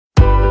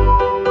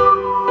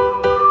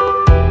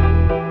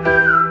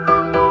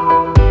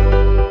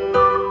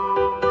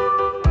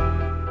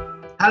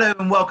Hello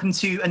and welcome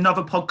to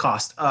another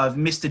podcast of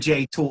Mr.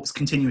 J Talks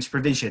Continuous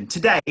Provision.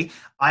 Today,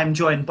 I'm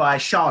joined by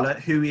Charlotte,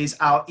 who is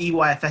our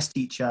EYFS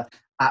teacher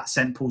at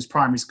St. Paul's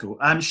Primary School.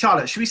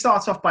 Charlotte, should we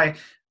start off by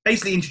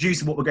basically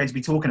introducing what we're going to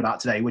be talking about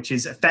today, which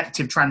is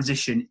effective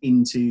transition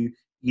into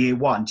Year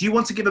 1. Do you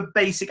want to give a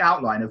basic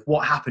outline of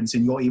what happens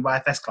in your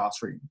EYFS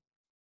classroom?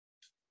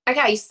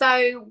 Okay,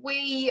 so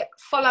we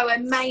follow a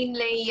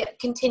mainly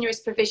continuous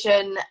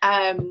provision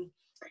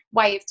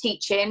way of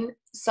teaching.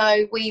 So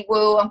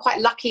I'm quite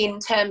lucky in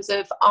terms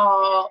of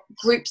our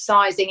group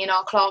sizing in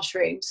our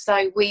classroom.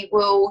 So we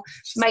will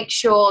make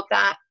sure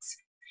that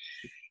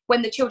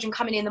when the children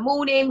come in the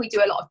morning, we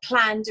do a lot of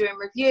plan, do and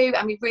review,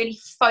 and we really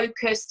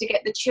focus to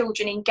get the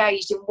children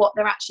engaged in what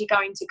they're actually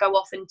going to go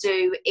off and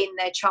do in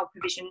their child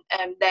provision,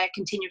 their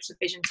continuous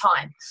provision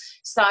time.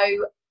 So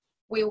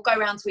we will go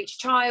around to each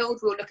child,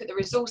 we'll look at the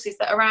resources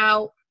that are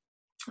out,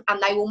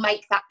 and they will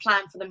make that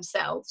plan for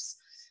themselves.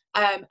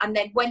 And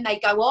then when they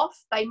go off,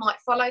 they might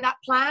follow that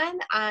plan,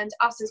 and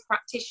us as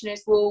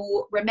practitioners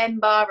will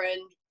remember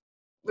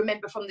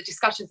from the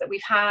discussions that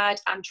we've had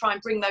and try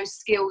and bring those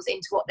skills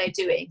into what they're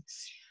doing.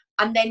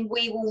 And then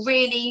we will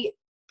really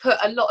put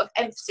a lot of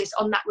emphasis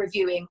on that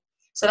reviewing.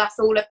 So that's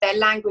all of their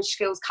language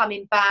skills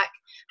coming back.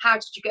 How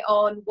did you get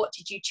on? What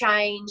did you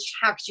change?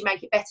 How could you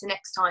make it better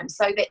next time?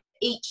 So that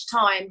each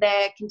time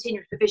their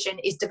continuous provision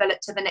is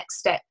developed to the next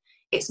step.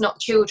 It's not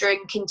children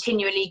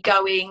continually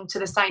going to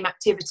the same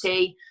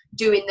activity,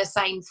 doing the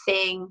same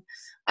thing.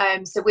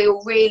 So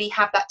we'll really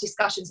have that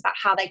discussions about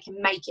how they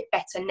can make it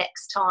better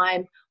next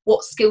time.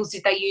 What skills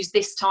did they use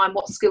this time?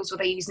 What skills will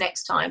they use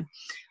next time?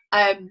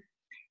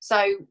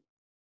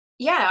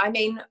 Yeah, I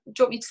mean, do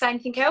you want me to say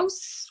anything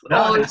else?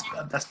 No,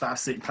 that's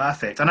absolutely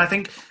perfect. And I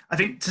think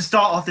to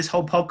start off this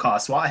whole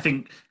podcast, what I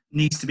think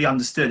needs to be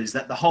understood is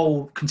that the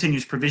whole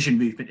continuous provision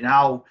movement in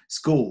our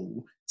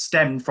school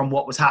stemmed from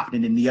what was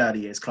happening in the early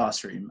years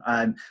classroom.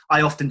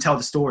 I often tell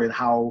the story of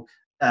how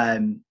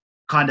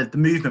kind of the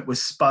movement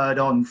was spurred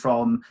on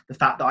from the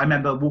fact that I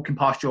remember walking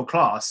past your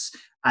class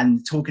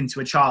and talking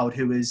to a child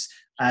who was,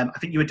 I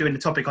think you were doing the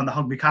topic on the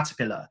hungry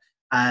caterpillar,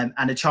 and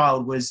a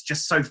child was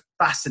just so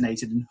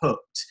fascinated and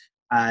hooked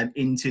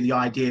into the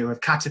idea of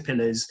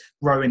caterpillars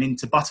growing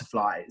into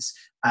butterflies,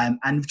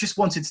 and just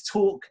wanted to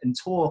talk and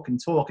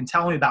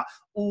tell me about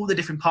all the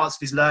different parts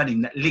of his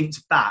learning that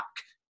linked back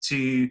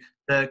to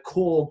the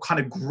core kind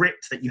of grit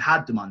that you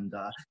had them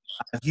under,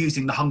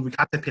 using the hungry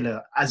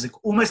caterpillar as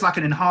almost like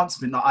an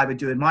enhancement that I would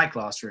do in my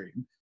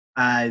classroom.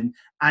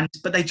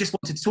 But they just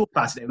wanted to talk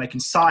about it. They were making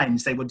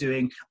signs, they were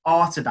doing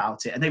art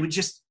about it, and they were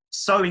just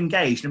so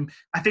engaged. And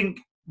I think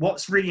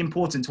what's really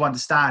important to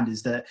understand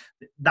is that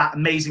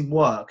amazing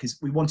work is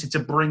we wanted to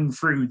bring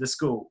through the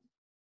school.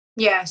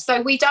 Yeah,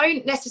 so we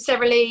don't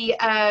necessarily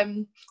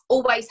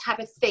always have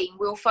a theme.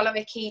 We'll follow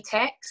a key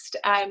text.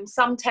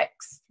 Some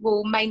texts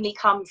will mainly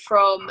come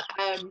from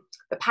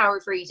the power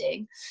of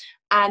reading,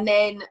 and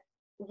then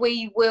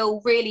we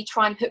will really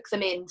try and hook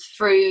them in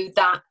through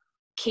that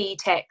key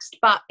text.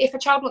 But if a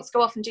child wants to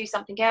go off and do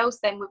something else,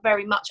 then we're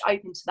very much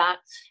open to that.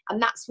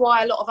 And that's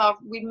why a lot of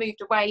we've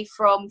moved away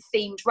from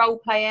themed role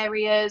play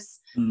areas,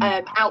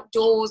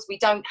 outdoors. We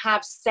don't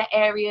have set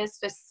areas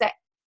for set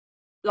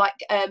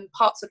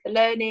parts of the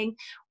learning,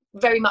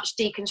 very much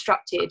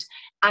deconstructed.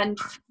 And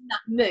from that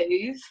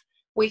move,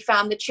 we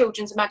found the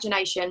children's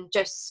imagination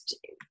just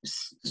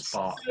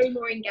so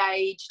more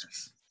engaged,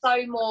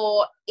 so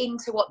more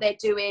into what they're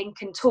doing,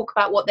 can talk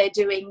about what they're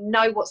doing,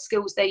 know what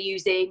skills they're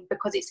using,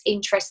 because it's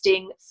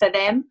interesting for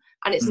them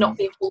and it's not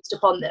being forced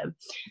upon them.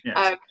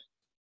 Yes.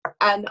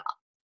 And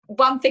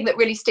one thing that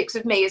really sticks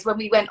with me is when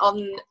we went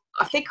on,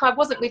 I think I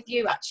wasn't with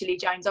you actually,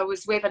 James, I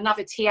was with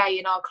another TA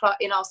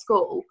in our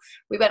school.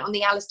 We went on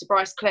the Alistair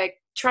Bryce Clegg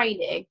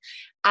training,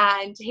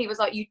 and he was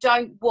like, you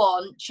don't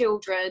want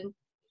children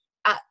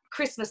at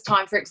Christmas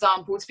time, for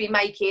example, to be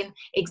making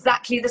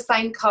exactly the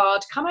same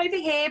card. Come over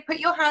here, put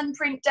your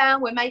handprint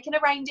down, we're making a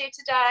reindeer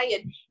today,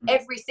 and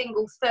every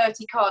single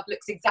 30 card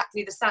looks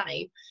exactly the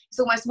same. It's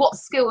almost, what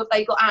skill have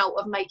they got out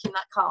of making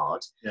that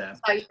card? Yeah.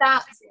 So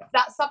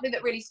that's something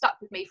that really stuck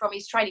with me from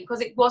his training,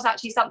 because it was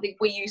actually something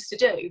we used to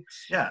do.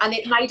 Yeah. And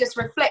it made us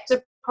reflect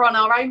upon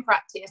our own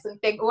practice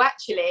and think, well,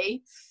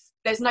 actually,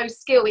 there's no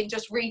skill in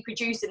just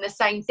reproducing the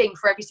same thing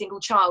for every single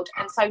child.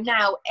 And so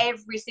now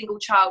every single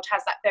child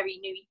has that very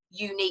new,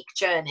 unique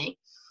journey,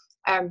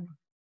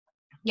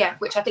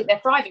 which I think they're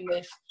thriving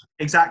with.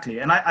 Exactly.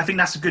 And I think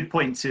that's a good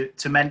point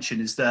to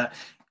mention, is that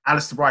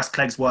Alistair Bryce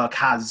Clegg's work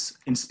has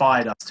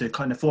inspired us to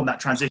kind of form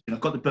that transition.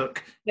 I've got the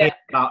book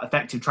about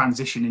effective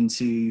transition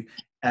into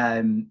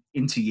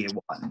Year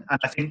 1. And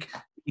I think,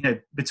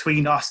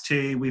 between us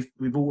two,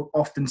 we've all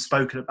often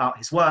spoken about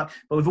his work,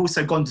 but we've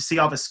also gone to see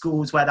other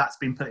schools where that's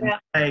been put in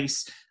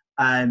place.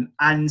 And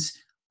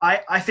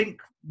I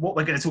think what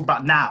we're going to talk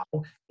about now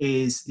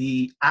is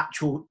the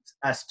actual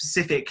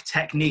specific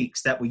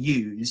techniques that were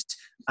used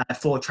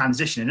for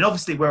transition. And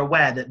obviously we're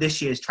aware that this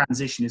year's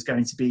transition is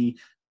going to be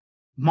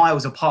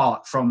miles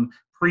apart from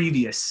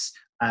previous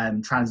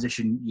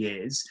transition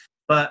years.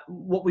 But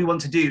what we want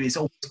to do is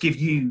also give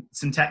you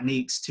some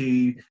techniques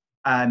to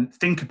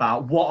think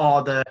about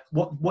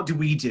what do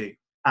we do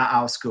at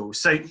our school.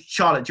 So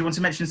Charlotte, do you want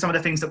to mention some of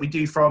the things that we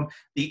do from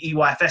the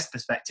EYFS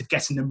perspective,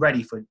 getting them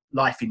ready for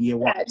life in year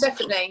one? Yeah,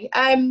 definitely.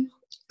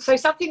 So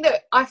something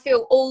that I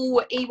feel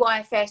all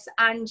EYFS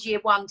and year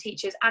one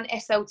teachers and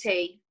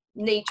SLT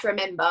need to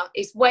remember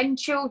is when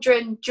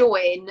children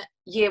join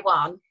year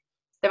one,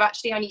 they're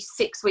actually only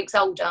 6 weeks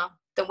older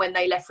than when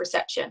they left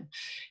reception.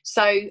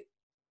 So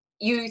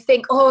you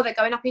think, oh, they're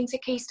going up into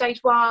key stage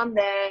 1,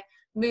 they're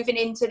moving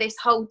into this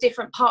whole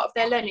different part of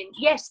their learning.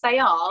 Yes, they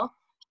are,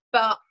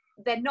 but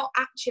they're not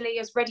actually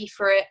as ready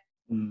for it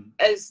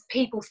as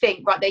people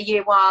think. Right, they're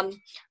year 1,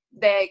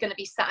 they're going to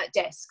be sat at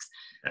desks.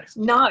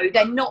 No,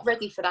 they're not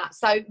ready for that.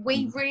 So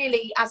we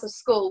really, as a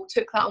school,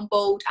 took that on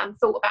board and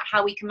thought about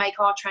how we can make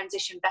our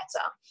transition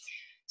better.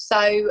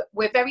 So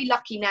we're very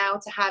lucky now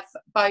to have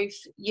both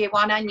year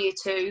 1 and year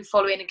 2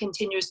 following a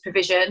continuous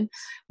provision,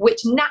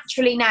 which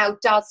naturally now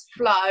does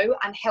flow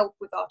and help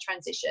with our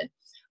transition.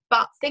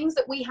 But things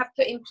that we have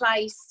put in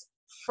place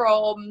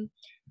from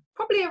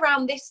probably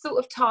around this sort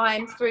of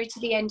time through to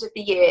the end of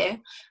the year,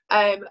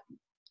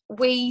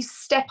 we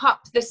step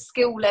up the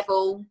skill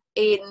level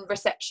in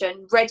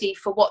reception, ready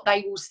for what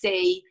they will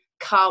see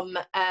come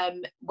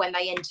when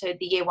they enter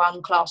the year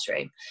 1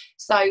 classroom.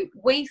 So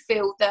we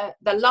feel that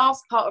the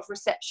last part of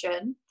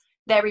reception,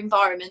 their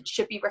environment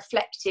should be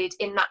reflected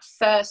in that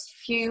first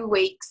few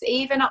weeks,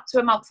 even up to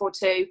a month or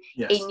 2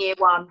 in year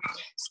 1,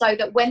 so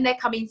that when they're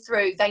coming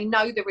through, they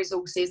know the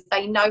resources,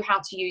 they know how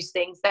to use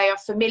things, they are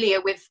familiar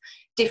with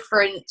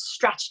different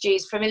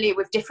strategies, familiar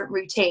with different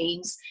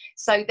routines,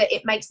 so that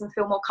it makes them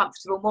feel more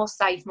comfortable, more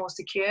safe, more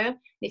secure. And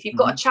if you've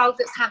got a child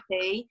that's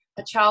happy,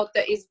 a child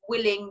that is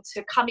willing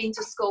to come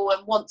into school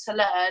and want to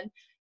learn,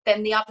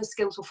 then the other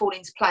skills will fall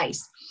into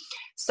place.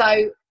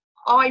 So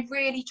I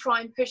really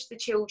try and push the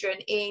children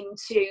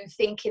into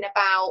thinking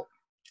about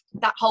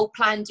that whole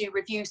plan, do,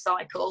 review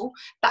cycle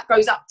that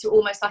goes up to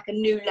almost like a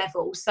new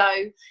level. So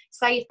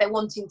say if they're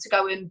wanting to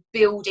go and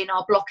build in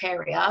our block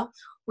area,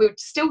 we would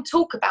still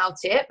talk about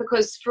it,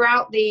 because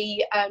throughout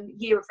the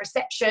year of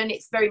reception,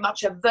 it's very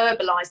much a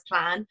verbalised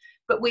plan,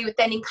 but we would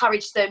then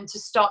encourage them to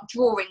start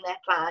drawing their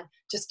plan,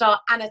 to start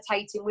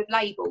annotating with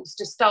labels,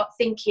 to start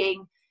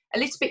thinking a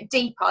little bit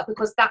deeper,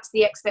 because that's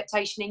the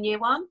expectation in year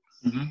 1.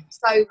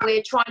 So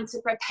we're trying to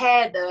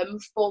prepare them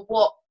for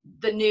what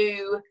the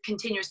new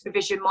continuous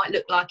provision might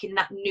look like in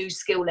that new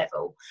skill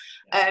level.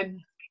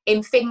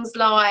 In things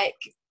like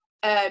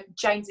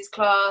James's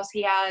class,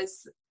 he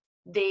has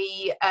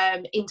the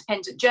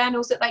independent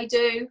journals that they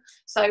do.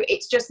 So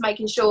it's just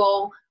making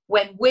sure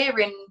when we're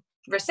in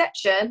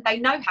reception, they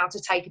know how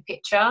to take a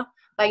picture,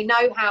 they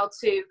know how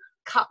to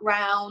cut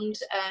round,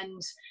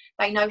 and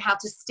they know how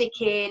to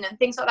stick in and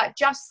things like that,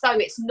 just so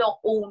it's not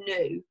all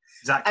new.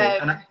 Exactly.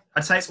 And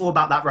I'd say it's all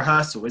about that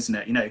rehearsal, isn't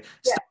it? You know,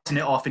 starting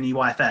it off in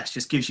EYFS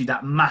just gives you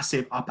that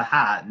massive upper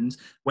hand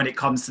when it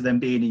comes to them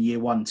being in year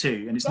 1,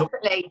 2. And it's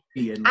definitely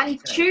not.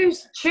 And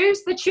choose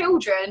the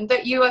children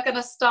that you are going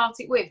to start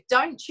it with.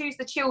 Don't choose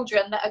the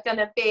children that are going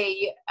to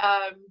be,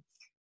 I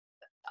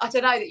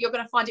don't know, that you're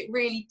going to find it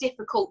really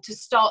difficult to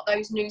start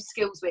those new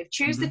skills with.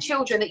 Choose the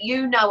children that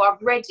you know are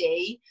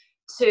ready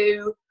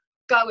to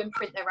go and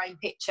print their own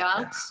picture.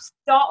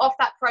 Start off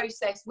that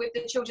process with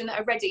the children that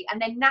are ready,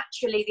 and then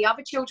naturally the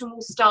other children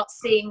will start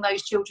seeing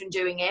those children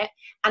doing it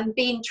and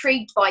be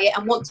intrigued by it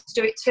and want to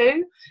do it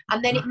too.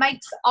 And then it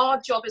makes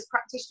our job as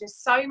practitioners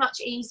so much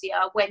easier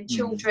when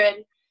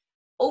children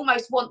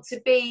almost want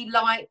to be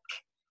like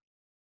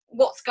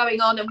what's going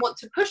on and want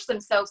to push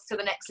themselves to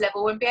the next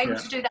level and be able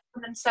to do that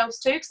for themselves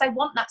too, because they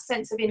want that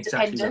sense of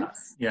independence.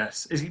 Exactly.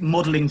 Yes, is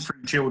modelling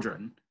through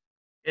children.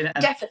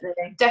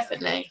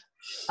 Definitely.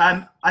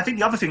 I think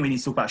the other thing we need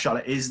to talk about,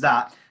 Charlotte, is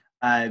that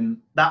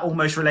that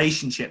almost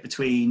relationship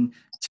between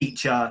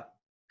teacher,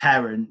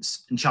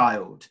 parents and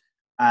child.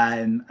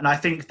 And I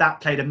think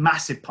that played a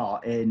massive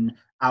part in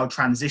our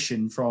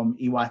transition from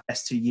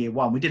EYFS to year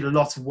 1. We did a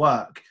lot of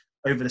work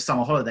over the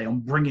summer holiday on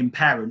bringing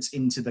parents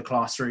into the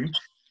classroom,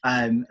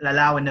 and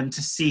allowing them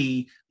to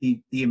see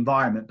the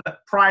environment.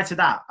 But prior to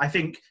that, I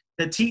think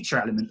the teacher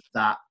element of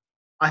that,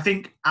 I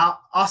think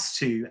us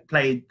two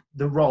played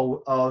the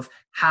role of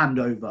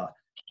handover.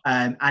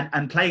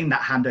 And playing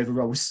that handover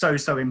role was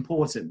so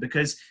important,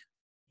 because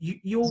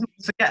you'll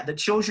forget that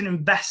children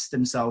invest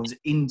themselves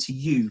into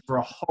you for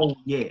a whole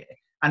year,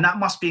 and that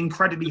must be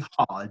incredibly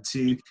hard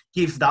to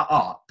give that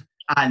up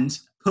and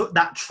put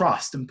that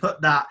trust and put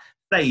that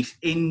faith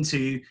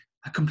into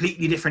a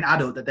completely different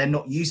adult that they're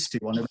not used to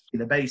on a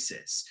regular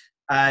basis.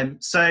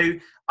 So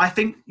I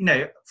think, you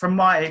know, from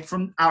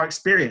our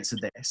experience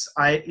of this,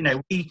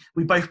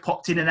 we both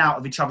popped in and out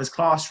of each other's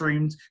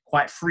classrooms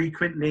quite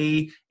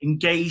frequently,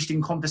 engaged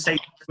in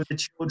conversations with the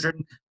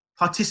children,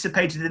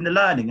 participated in the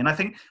learning. And I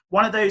think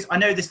one of those, I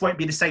know this won't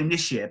be the same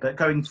this year, but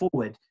going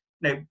forward,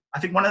 you know, I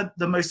think one of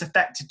the most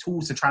effective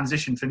tools to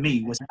transition for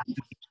me was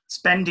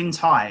spending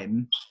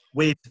time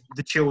with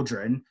the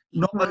children,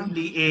 not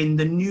only in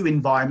the new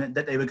environment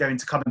that they were going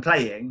to come and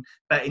play in,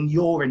 but in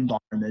your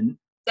environment.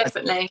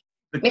 Definitely.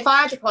 If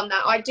I add upon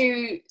that, I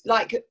do,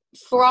 like,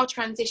 for our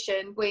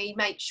transition, we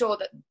make sure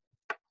that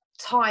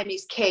time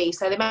is key.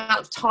 So the amount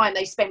of time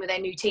they spend with their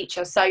new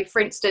teacher. So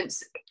for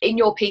instance, in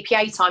your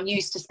PPA time, you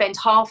used to spend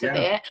half of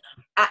it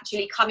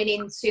actually coming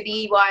into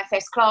the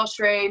EYFS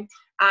classroom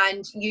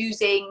and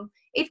using,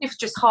 even if it's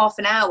just half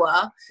an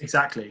hour,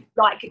 exactly,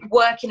 like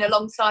working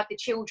alongside the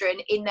children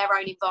in their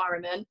own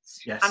environment.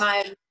 Yes.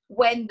 And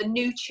when the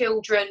new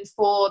children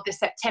for the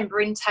September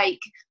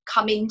intake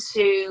come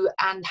into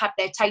and have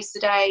their taster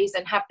days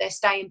and have their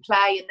stay and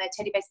play and their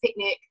teddy-based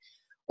picnic,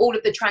 all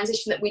of the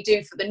transition that we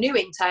do for the new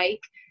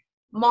intake,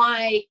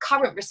 my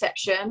current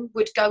reception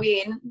would go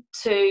in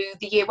to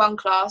the year one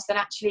class and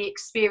actually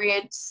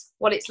experience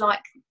what it's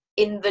like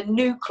in the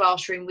new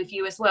classroom with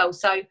you as well.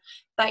 So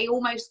they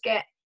almost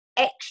get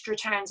extra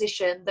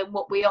transition than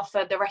what we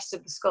offer the rest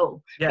of the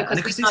school,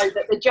 because we know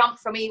that the jump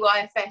from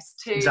EYFS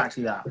to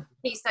exactly that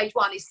Key Stage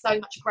 1 is so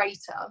much greater.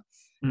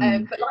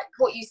 But like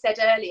what you said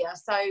earlier,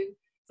 so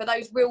for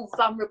those real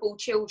vulnerable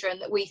children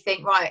that we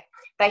think, right,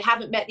 they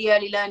haven't met the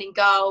early learning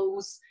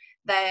goals,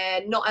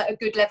 they're not at a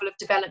good level of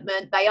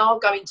development, they are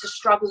going to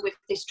struggle with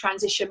this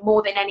transition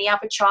more than any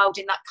other child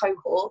in that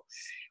cohort,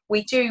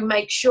 we do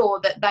make sure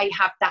that they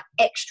have that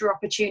extra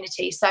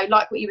opportunity. So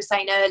like what you were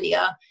saying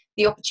earlier,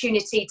 the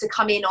opportunity to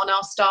come in on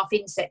our staff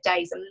inset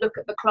days and look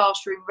at the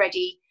classroom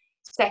ready,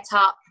 set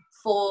up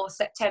for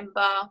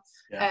September,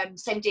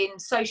 send in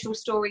social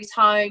stories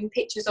home,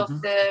 pictures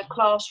of the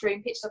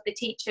classroom, pictures of the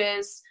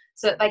teachers,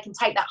 so that they can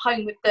take that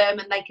home with them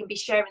and they can be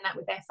sharing that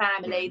with their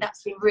family.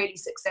 That's been really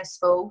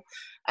successful.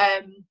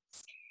 And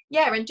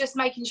just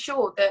making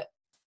sure that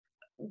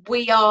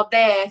we are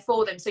there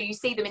for them. So you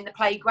see them in the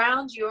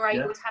playground, you're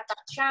able to have that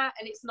chat,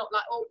 and it's not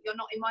like, oh, you're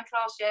not in my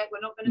class yet,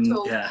 we're not going to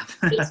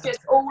talk. It's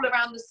just all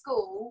around the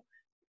school.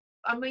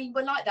 I mean,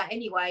 we're like that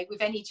anyway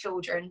with any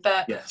children,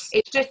 but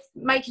it's just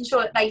making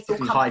sure that they feel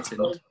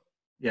comfortable. Heightened.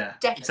 Yeah,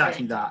 definitely.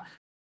 Exactly that.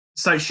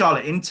 So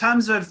Charlotte, in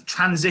terms of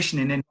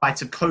transitioning in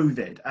light of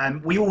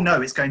COVID, we all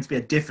know it's going to be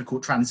a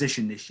difficult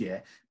transition this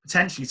year.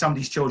 Potentially some of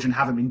these children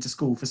haven't been to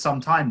school for some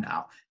time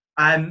now.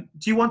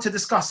 Do you want to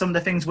discuss some of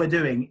the things we're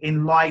doing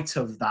in light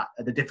of that,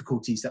 the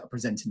difficulties that are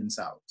presenting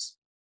themselves?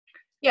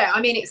 Yeah, I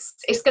mean,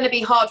 it's going to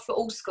be hard for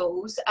all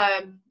schools.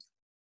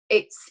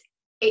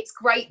 It's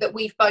great that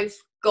we've both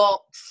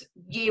got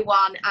year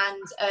one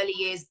and early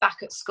years back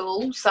at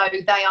school, so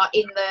they are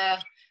in the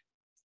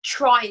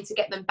trying to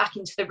get them back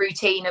into the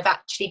routine of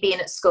actually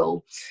being at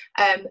school.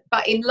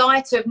 But in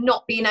light of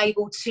not being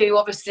able to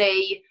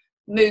obviously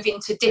move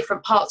into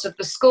different parts of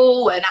the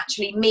school and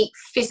actually meet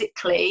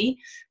physically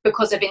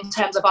because of in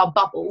terms of our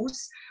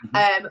bubbles,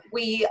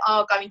 we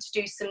are going to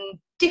do some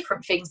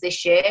different things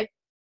this year,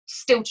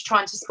 still to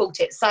try and to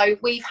support it. So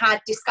we've had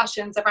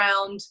discussions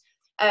around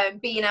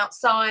being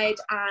outside,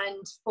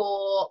 and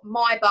for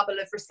my bubble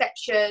of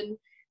reception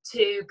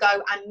to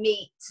go and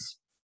meet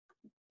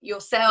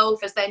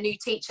yourself as their new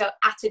teacher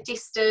at a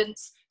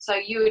distance. So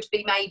you would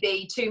be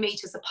maybe 2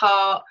 meters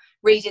apart,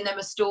 reading them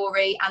a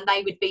story, and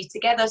they would be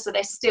together, so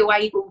they're still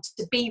able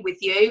to be with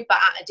you but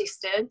at a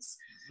distance.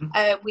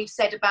 We've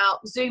said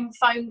about Zoom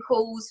phone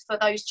calls for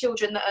those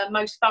children that are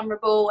most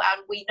vulnerable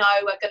and we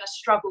know are going to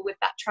struggle with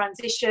that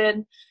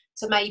transition,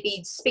 to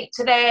maybe speak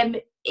to them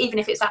even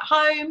if it's at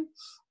home,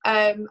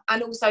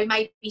 and also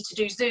maybe to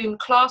do Zoom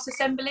class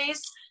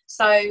assemblies.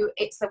 So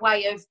it's a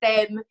way of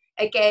them,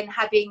 again,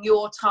 having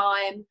your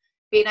time,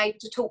 being able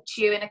to talk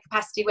to you in a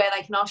capacity where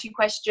they can ask you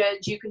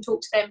questions, you can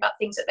talk to them about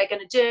things that they're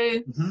going to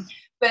do.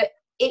 But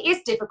it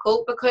is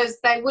difficult because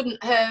they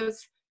wouldn't have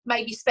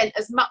maybe spent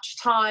as much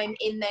time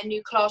in their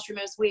new classroom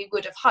as we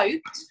would have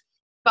hoped.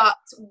 But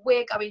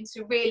we're going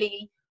to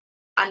really,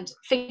 and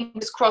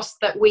fingers crossed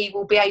that we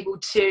will be able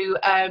to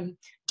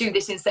do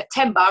this in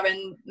September,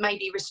 and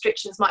maybe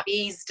restrictions might be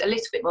eased a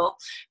little bit more.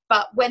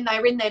 But when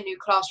they're in their new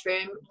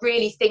classroom,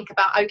 really think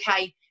about,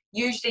 okay,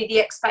 usually the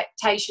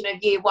expectation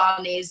of year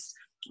one is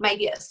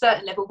maybe at a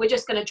certain level, we're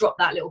just going to drop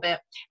that a little bit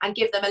and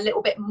give them a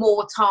little bit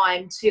more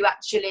time to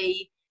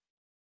actually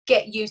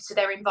get used to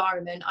their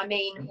environment. I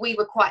mean, we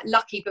were quite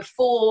lucky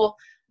before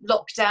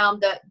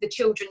lockdown that the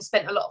children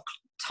spent a lot of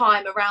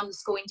time around the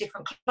school in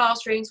different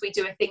classrooms. We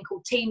do a thing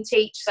called Team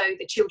Teach, so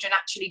the children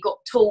actually got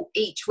taught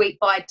each week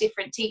by a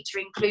different teacher,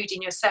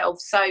 including yourself.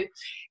 So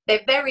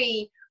they're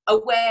very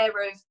aware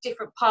of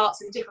different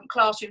parts and different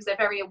classrooms. They're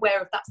very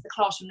aware of that's the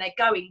classroom they're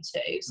going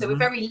to. So we're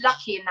very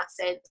lucky in that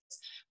sense.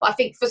 But I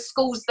think for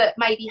schools that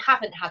maybe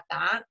haven't had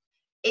that,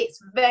 it's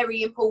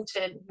very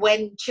important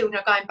when children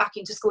are going back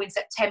into school in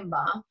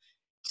September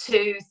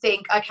to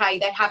think, okay,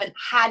 they haven't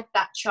had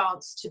that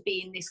chance to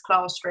be in this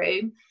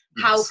classroom.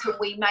 How can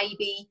we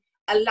maybe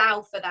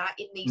allow for that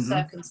in these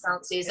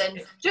circumstances,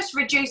 and just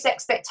reduce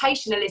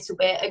expectation a little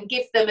bit and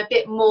give them a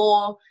bit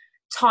more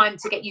time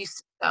to get used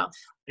to stuff.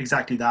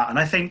 Exactly that. And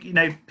I think, you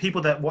know,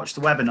 people that watch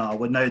the webinar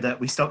would know that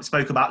we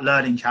spoke about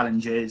learning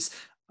challenges,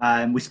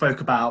 we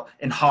spoke about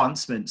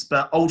enhancements,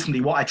 but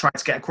ultimately what I try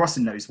to get across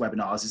in those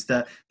webinars is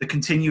that the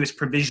continuous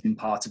provision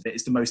part of it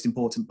is the most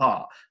important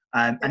part.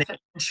 And if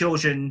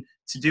children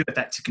to do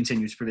effective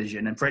continuous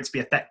provision and for it to be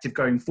effective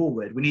going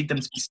forward, we need them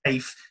to be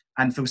safe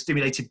and feel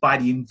stimulated by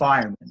the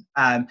environment.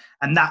 And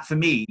that for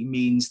me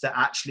means that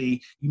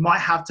actually you might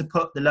have to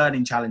put the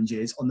learning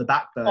challenges on the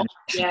back burner.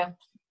 Yeah.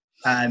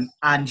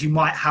 And you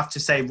might have to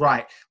say,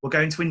 right, we're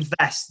going to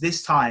invest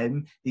this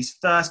time, these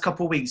first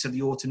couple of weeks of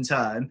the autumn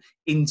term,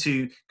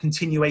 into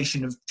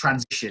continuation of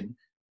transition.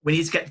 We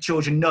need to get the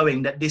children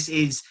knowing that this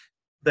is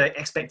the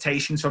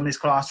expectations from this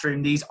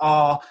classroom. These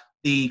are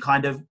the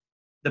kind of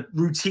the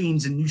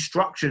routines and new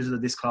structures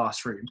of this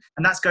classroom.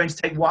 And that's going to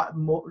take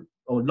more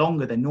or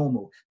longer than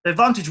normal. The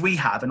advantage we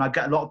have, and I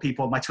get a lot of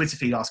people on my Twitter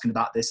feed asking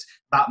about this,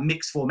 about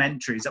mixed form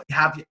entries, that we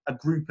have a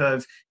group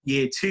of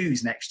year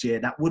twos next year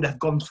that would have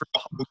gone through a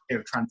whole year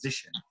of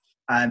transition.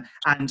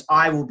 And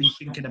I will be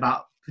thinking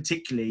about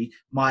particularly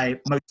my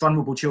most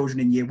vulnerable children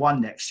in year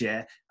one next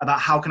year, about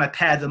how can I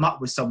pair them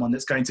up with someone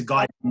that's going to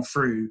guide them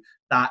through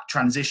that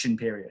transition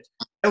period.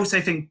 I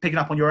also think, picking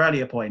up on your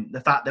earlier point,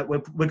 the fact that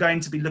we're going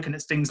to be looking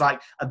at things like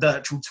a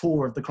virtual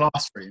tour of the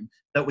classroom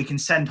that we can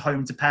send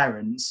home to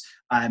parents,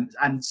 and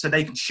so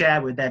they can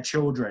share with their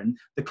children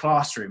the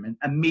classroom,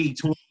 and me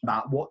talking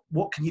about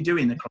what can you do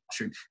in the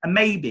classroom, and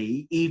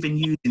maybe even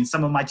using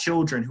some of my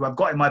children who I've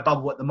got in my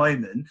bubble at the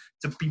moment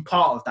to be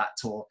part of that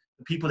tour.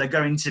 The people they're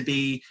going to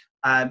be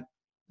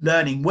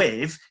learning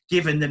with,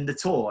 giving them the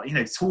tour,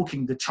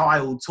 talking the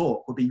child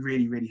talk would be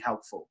really, really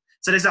helpful.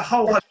 So there's a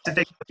whole host of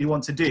things that we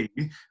want to do.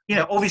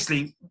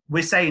 Obviously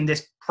we're saying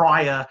this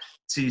prior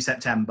to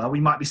September. We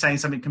might be saying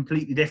something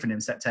completely different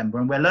in September,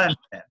 and we're learning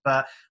it.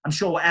 But I'm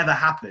sure whatever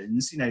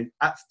happens,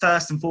 at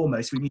first and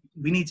foremost,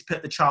 we need to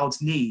put the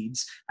child's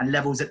needs and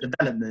levels of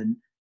development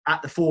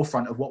at the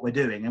forefront of what we're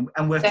doing.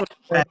 And we're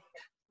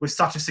with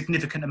such a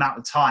significant amount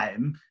of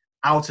time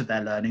out of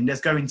their learning,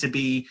 there's going to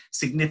be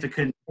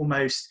significant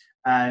almost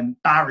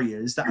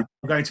barriers that are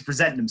going to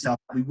present themselves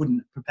that we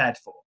wouldn't have prepared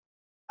for.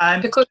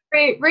 Because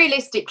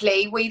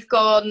realistically, we've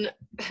gone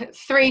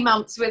 3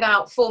 months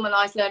without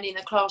formalised learning in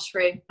the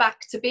classroom,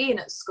 back to being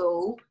at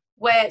school,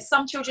 where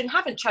some children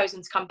haven't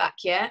chosen to come back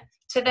yet,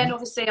 to then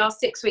obviously our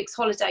 6 weeks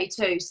holiday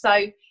too.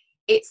 So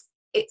it's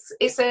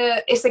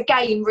a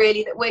game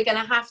really that we're going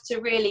to have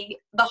to really,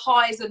 the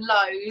highs and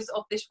lows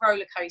of this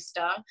roller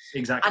coaster.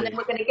 Exactly. And then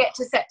we're going to get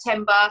to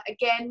September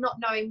again, not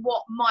knowing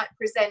what might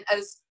present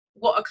as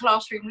what a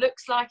classroom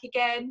looks like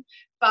again,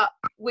 but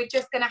we're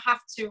just going to have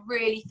to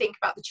really think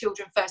about the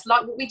children first,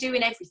 like what we do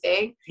in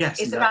everything. Yes,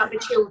 it's exactly. about the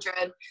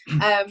children.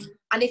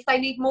 And if they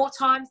need more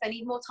time,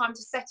 to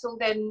settle,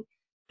 then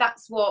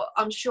that's what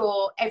I'm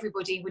sure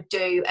everybody would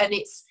do. And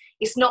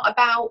it's not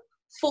about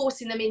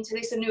forcing them into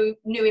this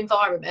new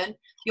environment.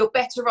 You're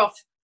better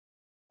off,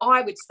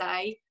 I would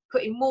say,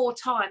 putting more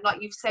time,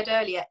 like you've said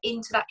earlier,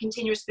 into that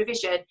continuous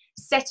provision,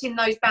 setting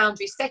those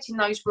boundaries, setting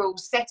those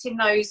rules, setting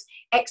those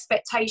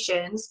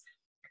expectations,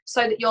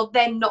 so that you're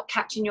then not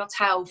catching your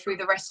tail through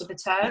the rest of the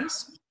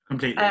terms. Yes,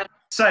 completely.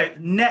 So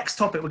next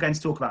topic we're going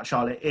to talk about,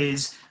 Charlotte,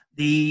 is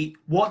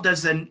what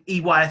does an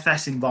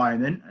EYFS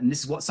environment, and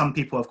this is what some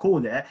people have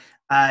called it,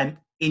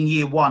 in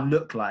year one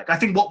look like? I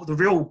think what the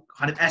real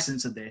kind of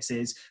essence of this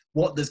is,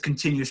 what does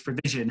continuous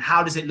provision,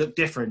 how does it look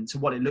different to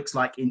what it looks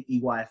like in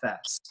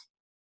EYFS?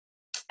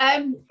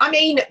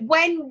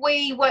 When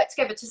we worked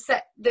together to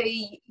set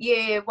the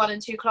year 1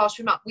 and 2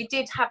 classroom up, we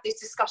did have this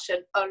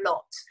discussion a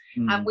lot.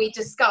 And we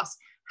discussed,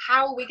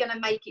 how are we going to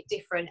make it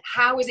different?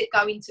 How is it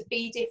going to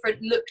be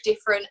different, look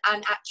different,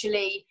 and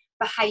actually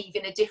behave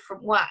in a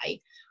different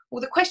way?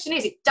 Well, the question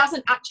is, it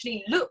doesn't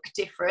actually look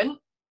different.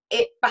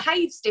 It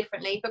behaves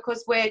differently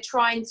because we're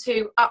trying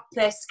to up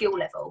their skill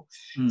level.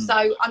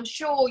 So I'm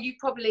sure you've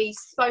probably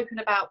spoken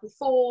about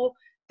before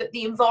that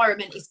the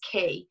environment is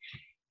key.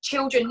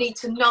 Children need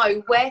to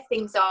know where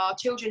things are.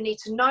 Children need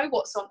to know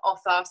what's on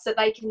offer so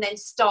they can then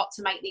start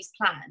to make these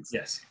plans.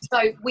 Yes.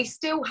 So we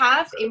still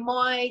have, in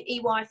my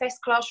EYFS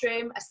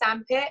classroom, a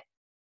sandpit.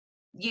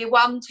 Year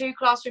 1, 2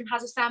 classroom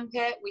has a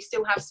sandpit. We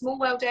still have small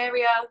world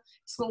area.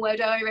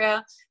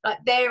 Like,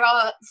 there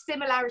are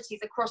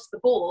similarities across the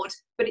board,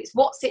 but it's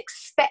what's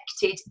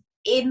expected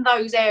in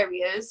those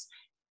areas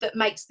that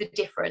makes the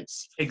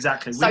difference.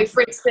 Exactly. So,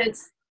 for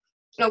instance,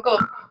 go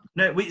on.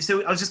 No,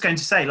 so I was just going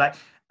to say,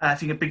 I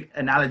think a big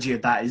analogy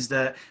of that is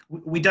that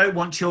we don't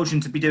want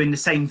children to be doing the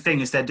same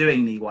thing as they're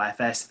doing in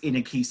EYFS in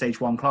a Key Stage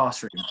 1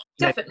 classroom.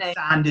 Definitely.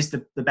 Sand is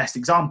the best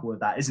example of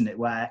that, isn't it?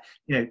 Where,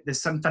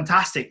 there's some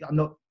fantastic, I'm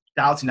not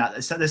doubting that,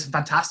 there's some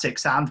fantastic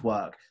sand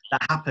work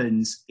that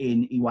happens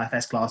in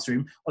EYFS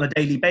classroom on a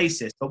daily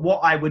basis. But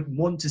what I would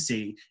want to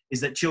see is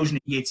that children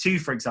in year 2,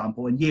 for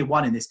example, and year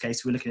 1 in this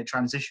case, we're looking at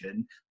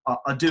transition,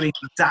 are doing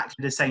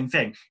exactly the same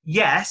thing.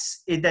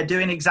 Yes, they're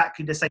doing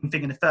exactly the same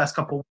thing in the first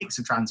couple of weeks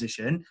of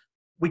transition.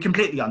 We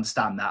completely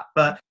understand that,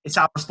 but it's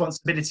our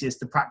responsibility as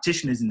the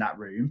practitioners in that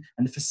room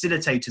and the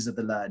facilitators of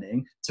the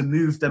learning to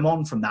move them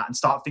on from that and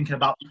start thinking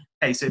about,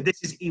 okay, so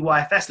this is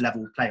EYFS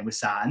level of playing with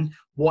sand.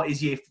 What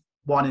is year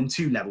 1 and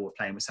 2 level of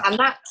playing with sand? And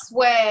that's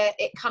where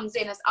it comes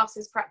in as us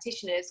as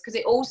practitioners, because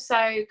it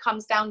also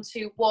comes down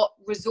to what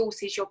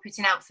resources you're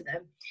putting out for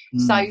them.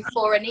 So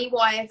for an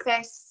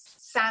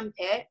EYFS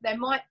sandpit, there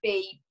might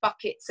be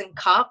buckets and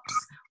cups,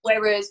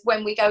 whereas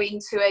when we go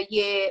into a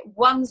year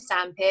one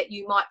sandpit,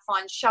 you might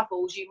find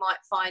shovels, you might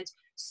find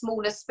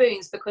smaller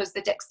spoons, because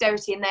the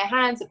dexterity in their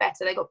hands are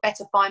better, they've got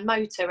better fine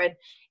motor, and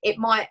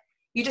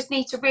you just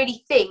need to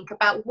really think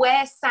about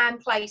where sand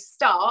play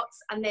starts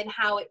and then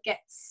how it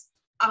gets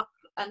up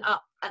and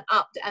up and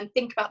up, and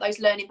think about those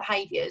learning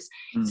behaviours.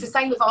 It's the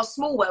same with our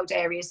small world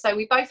areas. So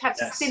we both have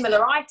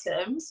similar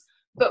items,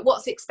 but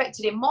what's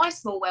expected in my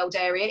small world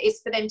area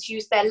is for them to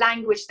use their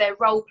language, their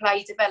role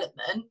play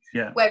development.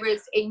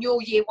 Whereas in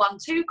your year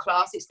 1-2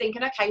 class, it's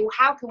thinking, okay, well,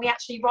 how can we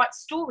actually write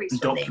stories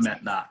and from document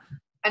this? that?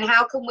 And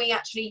how can we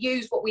actually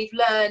use what we've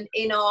learned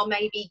in our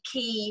maybe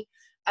key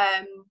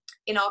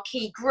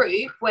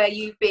group, where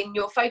you've been,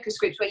 your focus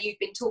groups, where you've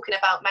been talking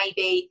about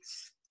maybe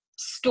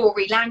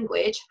story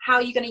language, how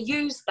are you going to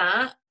use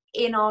that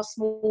in our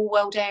small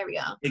world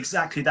area?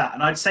 Exactly that.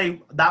 And I'd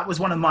say that was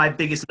one of my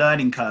biggest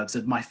learning curves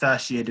of my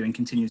first year doing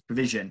continuous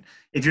provision.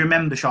 If you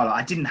remember, Charlotte,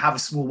 I didn't have a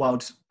small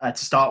world to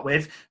start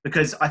with,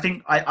 because I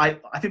think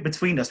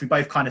between us, we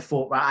both kind of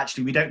thought, well,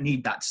 actually, we don't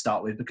need that to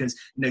start with, because,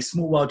 you know,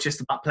 small world's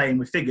just about playing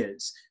with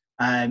figures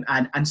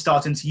and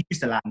starting to use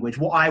the language.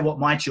 What I want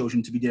my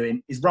children to be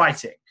doing is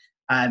writing.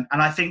 And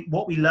I think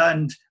what we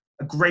learned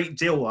a great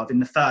deal of in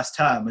the first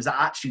term was that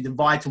actually the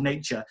vital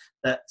nature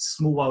that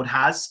small world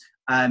has.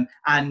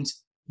 And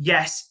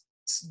yes,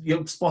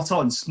 you're spot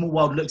on. Small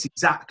world looks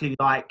exactly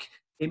like,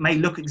 it may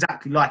look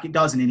exactly like it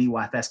does in an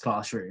EYFS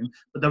classroom,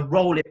 but the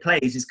role it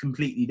plays is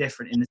completely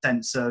different, in the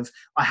sense of,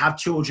 I have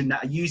children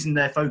that are using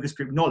their focus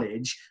group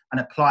knowledge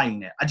and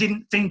applying it. I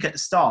didn't think at the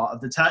start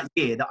of the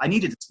year that I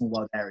needed a small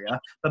world area,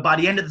 but by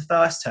the end of the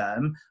first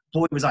term,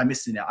 boy, was I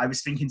missing it. I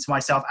was thinking to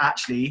myself,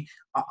 actually,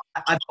 I've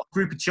got a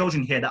group of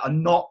children here that are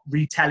not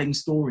retelling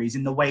stories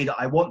in the way that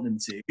I want them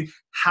to.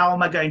 How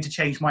am I going to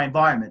change my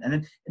environment? And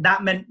then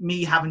that meant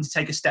me having to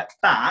take a step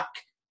back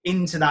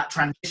into that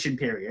transition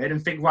period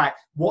and think, right,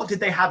 what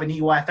did they have in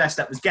EYFS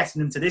that was getting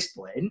them to this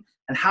point?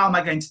 And how am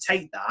I going to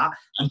take that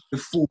and go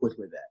forward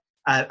with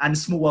it? And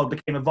Small World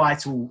had a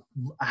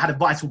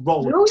vital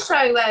role. And also,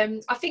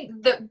 I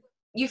think that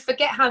you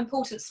forget how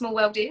important Small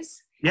World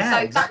is. Yeah, so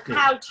exactly.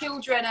 That's how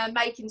children are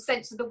making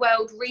sense of the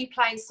world,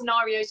 replaying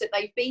scenarios that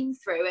they've been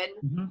through.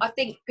 And I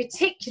think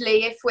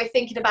particularly if we're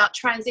thinking about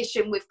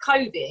transition with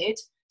COVID,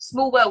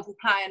 Small World will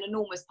play an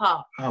enormous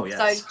part. Oh, yes.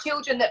 So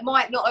children that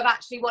might not have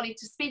actually wanted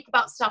to speak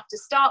about stuff to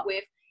start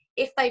with,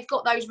 if they've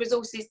got those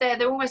resources there,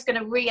 they're almost going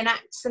to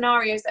reenact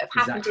scenarios that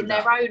have happened in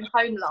their own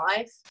home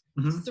life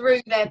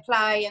through their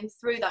play and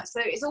through that. So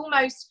it's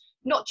almost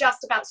not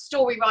just about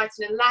story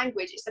writing and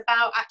language, it's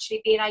about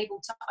actually being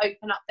able to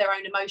open up their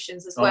own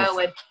emotions as well,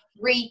 and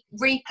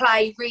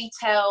replay,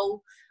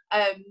 retell.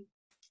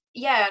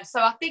 So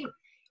I think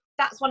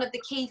that's one of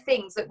the key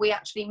things that we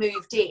actually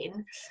moved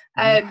in.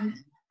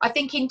 I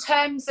think in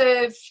terms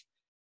of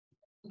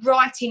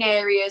writing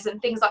areas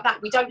and things like that,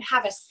 we don't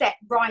have a set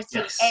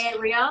writing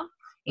area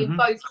in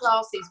both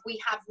classes. We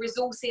have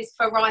resources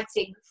for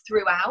writing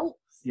throughout.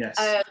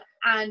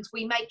 And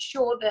we make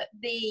sure that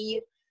the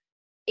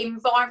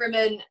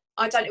environment,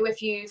 I don't know if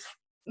you've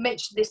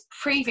mentioned this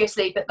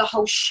previously, but the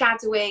whole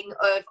shadowing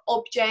of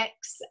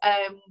objects,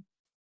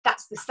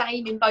 that's the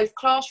same in both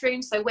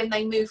classrooms. So when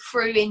they move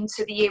through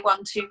into the year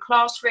 1-2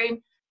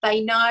 classroom,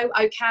 they know,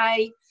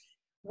 okay,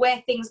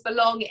 where things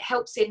belong. It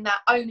helps in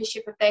that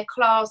ownership of their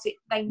class.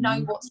 They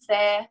know what's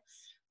there.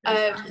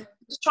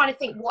 Just trying to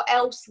think what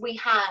else we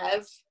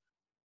have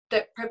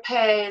that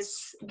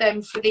prepares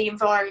them for the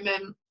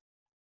environment.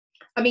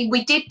 I mean,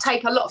 we did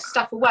take a lot of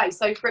stuff away.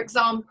 So, for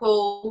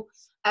example,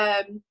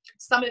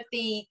 some of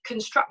the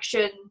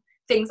construction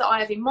things that I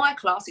have in my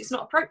class, it's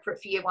not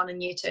appropriate for year 1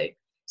 and year 2.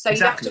 So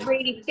you have to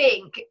really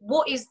think,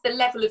 what is the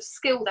level of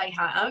skill they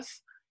have,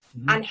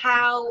 and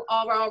how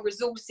are our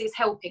resources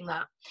helping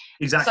that?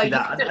 Exactly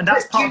that. And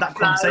that's part of that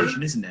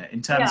conversation, isn't it?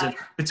 In terms of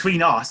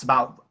between us,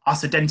 about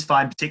us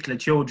identifying particular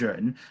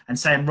children and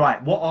saying,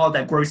 right, what are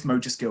their gross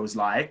motor skills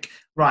like?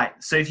 Right.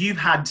 So if you've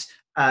had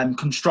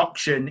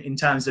construction in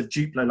terms of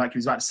Duplo, like you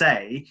was about to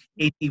say,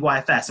 in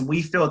EYFS, and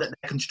we feel that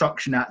their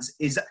construction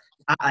is at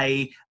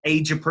a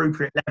age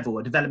appropriate level,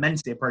 a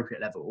developmentally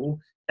appropriate level,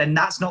 then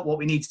that's not what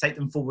we need to take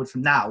them forward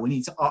from now. We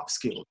need to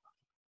upskill.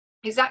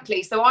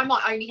 Exactly. So I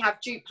might only have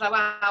Duplo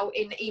out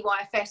in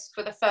EYFS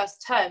for the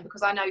first term,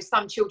 because I know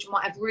some children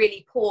might have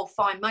really poor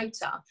fine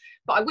motor,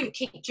 but I wouldn't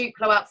keep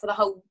Duplo out for the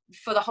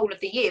whole of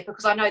the year,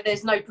 because I know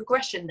there's no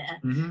progression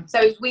there.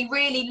 So we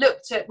really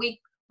looked at, we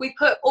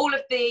put all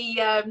of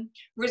the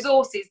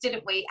resources,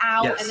 didn't we,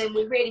 out, and then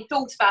we really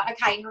thought about,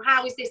 okay,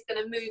 how is this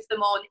going to move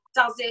them on?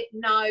 Does it?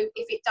 No.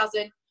 If it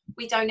doesn't,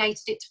 we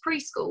donated it to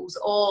preschools,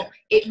 or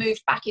it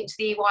moved back into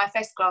the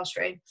EYFS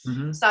classroom.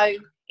 So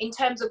in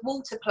terms of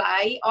water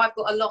play, I've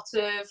got a lot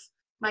of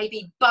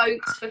maybe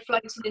boats for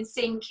floating and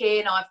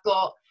sinking. I've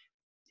got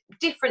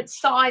different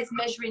size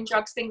measuring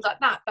jugs, things like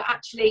that. But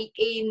actually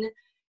in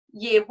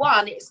year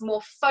 1, it's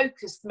more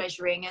focused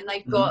measuring, and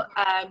they've got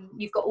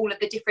you've got all of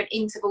the different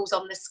intervals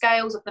on the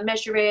scales of the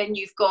measuring.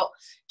 You've got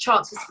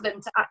chances for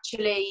them to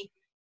actually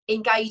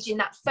engaging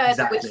that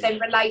further, which then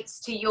relates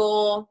to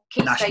your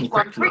Key Stage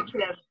 1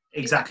 curriculum.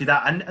 Exactly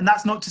that. And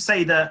that's not to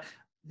say that,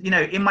 you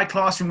know, in my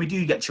classroom, we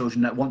do get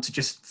children that want to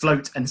just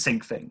float and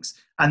sink things.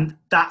 And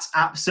that's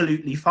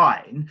absolutely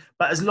fine.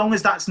 But as long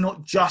as that's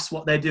not just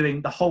what they're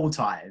doing the whole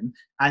time,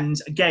 and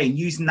again,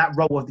 using that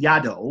role of the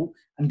adult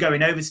and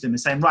going over to them and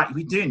saying, right,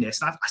 we're doing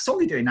this. And I saw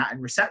you doing that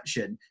in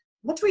reception.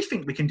 What do we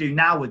think we can do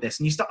now with this?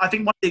 And I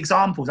think one of the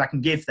examples I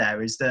can give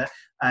there is that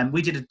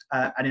we did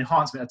an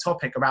enhancement, a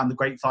topic around the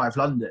Great Fire of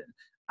London.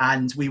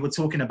 And we were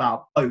talking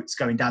about boats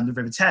going down the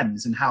River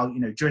Thames and how, you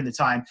know, during the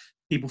time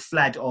people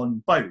fled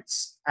on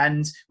boats.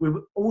 And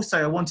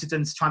I wanted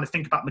them to try to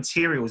think about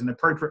materials and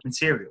appropriate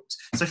materials.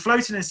 So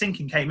floating and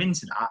sinking came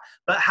into that.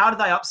 But how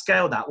did I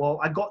upscale that? Well,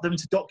 I got them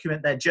to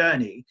document their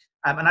journey.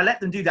 And I let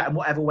them do that in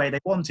whatever way they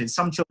wanted.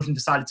 Some children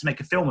decided to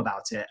make a film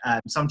about it.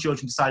 Some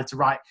children decided to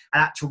write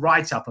an actual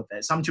write-up of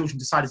it. Some children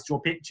decided to draw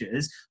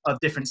pictures of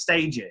different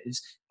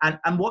stages.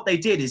 And what they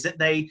did is that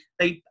they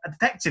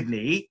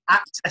effectively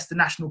accessed the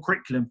national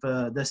curriculum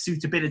for the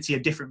suitability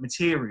of different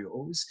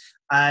materials.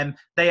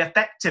 They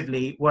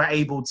effectively were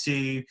able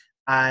to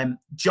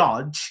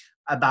judge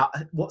about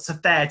what's a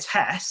fair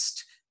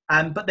test.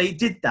 But they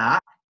did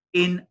that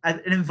in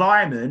an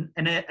environment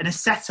and a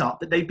setup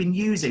that they've been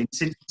using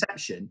since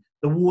inception,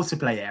 the water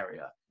play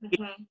area.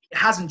 Mm-hmm. It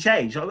hasn't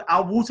changed.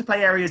 Our water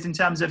play areas, in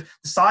terms of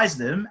the size of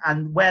them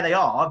and where they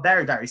are,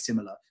 very, very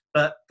similar.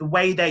 But the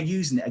way they're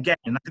using it, again,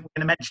 and I think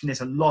we're going to mention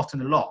this a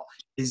lot,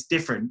 is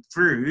different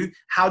through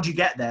how do you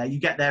get there? You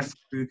get there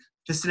through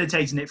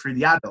facilitating it through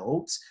the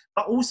adults,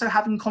 but also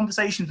having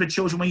conversations with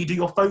children when you do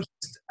your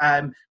focused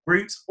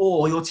groups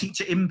or your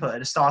teacher input at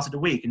the start of the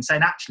week, and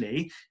saying,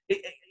 actually,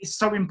 it's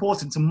so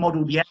important to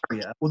model the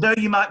area. Although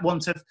you might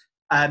want to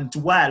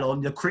dwell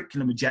on your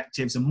curriculum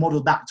objectives and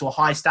model that to a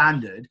high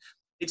standard,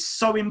 it's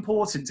so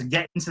important to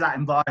get into that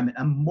environment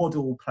and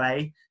model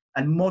play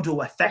and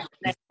model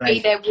effective play. Be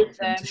there with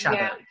them, to shadow.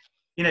 Yeah.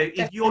 You know,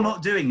 if you're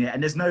not doing it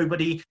and there's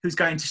nobody who's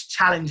going to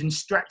challenge and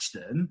stretch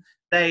them,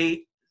 they're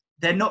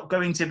not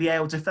going to be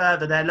able to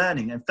further their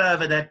learning and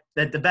further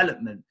their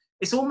development.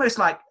 It's almost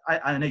like,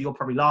 I know you'll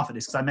probably laugh at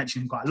this because I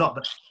mention him quite a lot,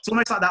 but it's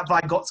almost like that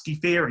Vygotsky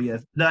theory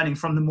of learning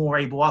from the more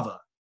able other.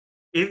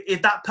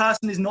 If that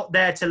person is not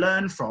there to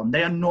learn from,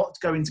 they are not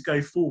going to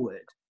go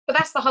forward. But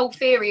that's the whole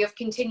theory of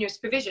continuous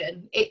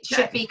provision. It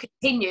should be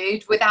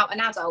continued without an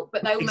adult,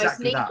 but they almost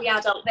need the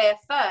adult there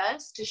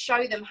first to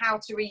show them how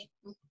to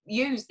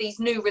use these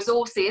new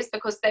resources,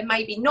 because they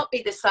maybe not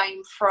be the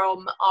same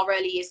from our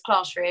early years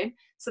classroom.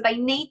 So they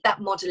need that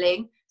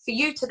modelling for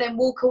you to then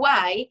walk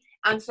away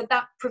and for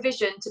that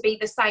provision to be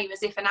the same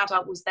as if an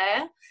adult was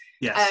there.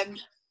 Yes.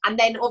 And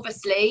then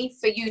obviously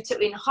for you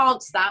to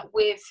enhance that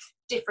with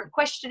different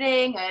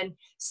questioning and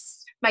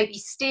maybe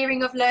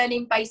steering of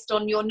learning based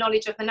on your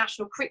knowledge of the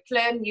national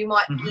curriculum. You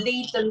might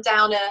lead them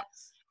down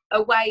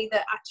a way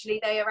that actually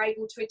they are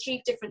able to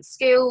achieve different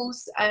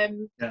skills.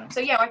 So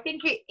yeah, I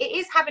think it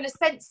is having a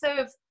sense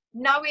of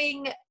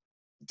knowing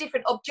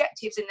different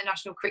objectives in the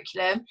national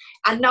curriculum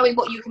and knowing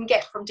what you can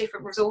get from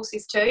different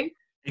resources too.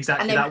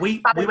 Exactly that.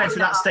 We went through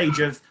that stage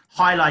of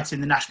highlighting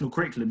the national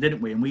curriculum,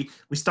 didn't we? And we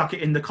stuck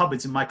it in the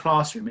cupboards in my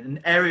classroom.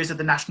 In areas of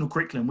the national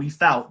curriculum, we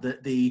felt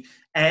that the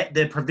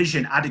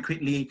provision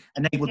adequately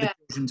enabled the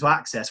children to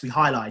access. We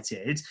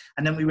highlighted,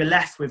 and then we were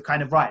left with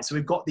kind of, right, so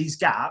we've got these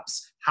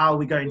gaps. How are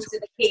we going to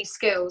the key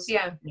skills?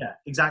 Yeah,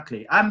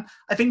 exactly. I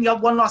think the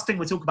one last thing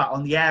we'll talk about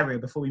on the area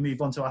before we move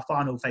on to our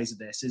final phase of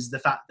this is the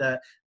fact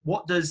that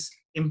what does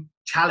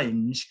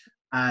challenge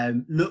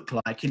look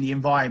like in the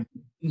environment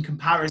in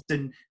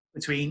comparison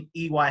between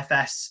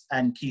EYFS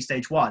and Key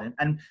Stage 1.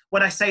 And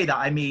when I say that,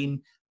 I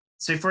mean,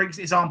 so for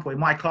example, in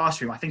my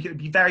classroom, I think it would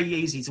be very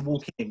easy to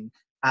walk in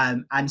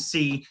and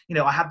see, you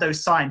know, I have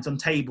those signs on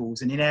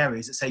tables and in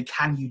areas that say,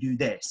 can you do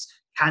this?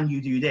 Can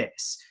you do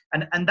this?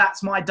 And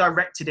that's my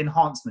directed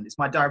enhancement. It's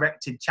my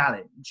directed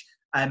challenge.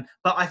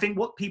 But I think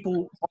what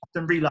people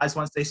often realize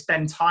once they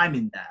spend time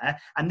in there,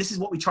 and this is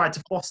what we try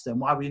to foster and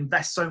why we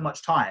invest so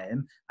much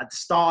time at the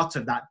start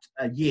of that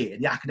year,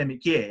 the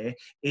academic year,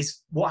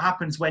 is what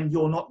happens when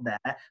you're not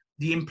there,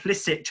 the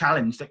implicit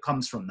challenge that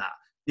comes from that.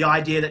 The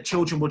idea that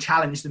children will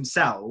challenge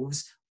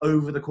themselves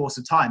over the course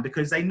of time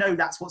because they know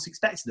that's what's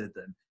expected of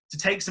them. To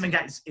take something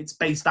at its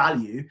base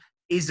value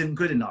isn't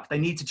good enough. They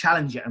need to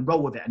challenge it and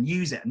roll with it and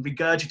use it and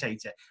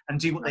regurgitate it and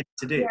do what they need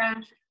to do. Yeah.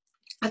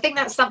 I think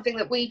that's something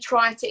that we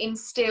try to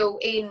instill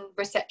in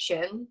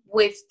reception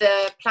with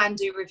the plan,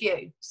 do,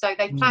 review. So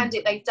they've planned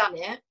it, they've done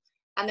it,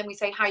 and then we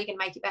say, how are you going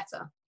to make it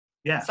better?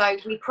 Yeah. So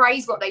we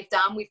praise what they've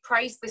done, we've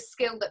praised the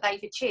skill that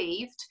they've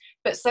achieved,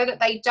 but so that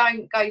they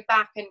don't go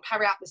back and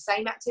carry out the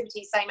same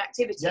activity,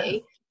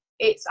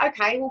 it's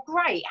okay, well,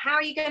 great. How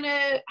are you going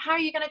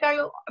to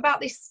go about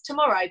this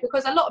tomorrow?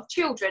 Because a lot of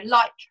children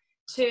like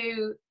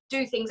to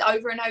do things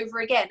over and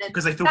over again.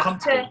 Because they feel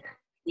comfortable.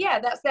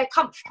 They're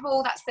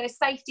comfortable, that's their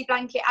safety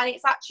blanket, and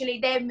it's actually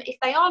them, if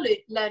they are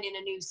learning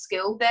a new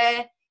skill,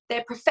 they're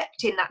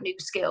perfecting that new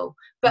skill.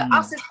 But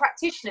us as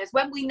practitioners,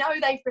 when we know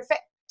they've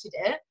perfected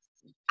it,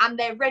 and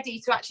they're ready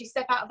to actually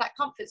step out of that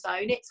comfort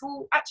zone, it's,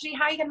 well, actually,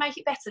 how are you going to make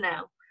it better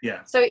now?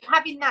 Yeah. So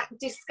having that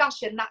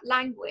discussion, that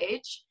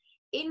language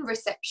in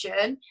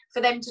reception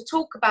for them to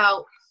talk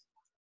about,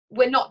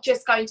 we're not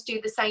just going to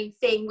do the same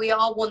thing, we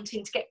are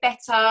wanting to get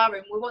better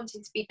and we're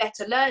wanting to be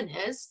better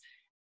learners,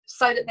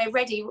 so that they're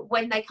ready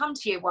when they come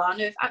to year one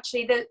of,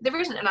 actually,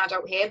 there isn't an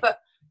adult here, but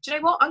do you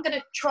know what, I'm going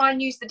to try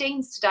and use the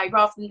deans today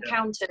rather than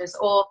counters,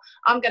 or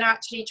I'm going to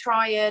actually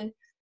try and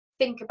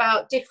think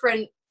about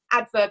different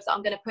adverbs that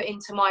I'm going to put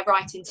into my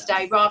writing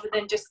today, rather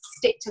than just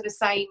stick to the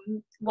same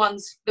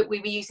ones that we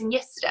were using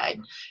yesterday.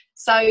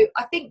 So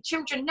I think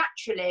children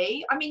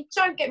naturally, I mean,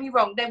 don't get me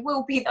wrong, there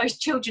will be those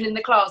children in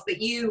the class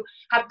that you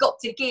have got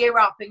to gear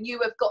up and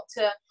you have got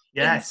to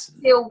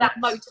instill that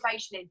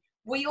motivation in.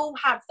 We all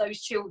have those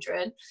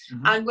children,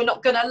 and we're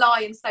not going to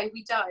lie and say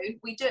we don't.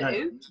 We do.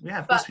 No. Yeah,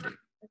 of but course we do.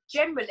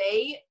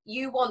 Generally,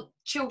 you want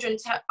children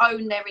to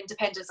own their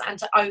independence and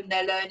to own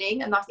their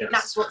learning, and I think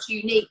that's what's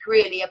unique,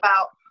 really,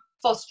 about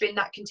fostering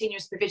that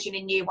continuous provision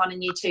in year one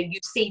and year two. You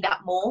see that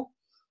more.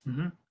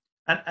 And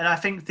I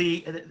think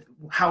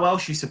how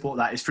else you support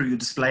that is through your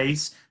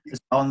displays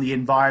on the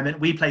environment.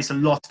 We place a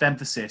lot of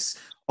emphasis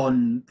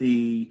on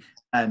the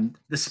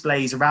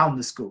displays around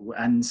the school,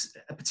 and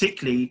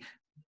particularly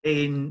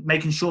in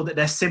making sure that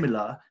they're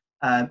similar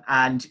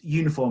and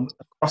uniform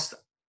across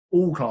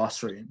all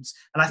classrooms.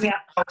 And I think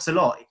that helps a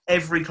lot.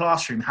 Every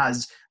classroom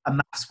has a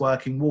maths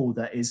working wall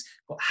that is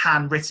got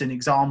handwritten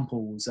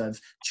examples of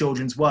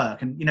children's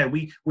work, and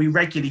we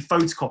regularly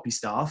photocopy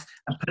stuff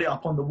and put it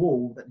up on the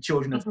wall that the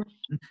children have done,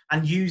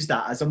 and use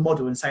that as a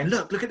model and saying,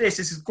 look at this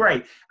is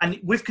great. And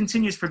with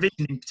continuous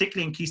provisioning,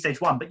 particularly in Key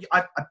Stage 1, but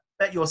I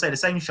bet you'll say the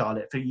same,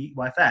 Charlotte, for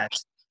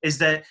UFS, is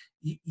that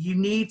you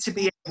need to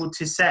be able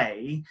to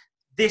say,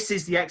 this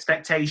is the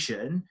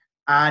expectation,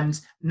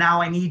 and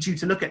now I need you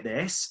to look at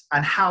this,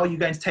 and how are you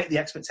going to take the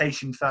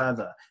expectation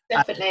further?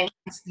 Definitely.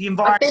 The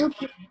environment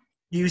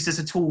used as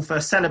a tool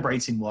for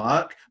celebrating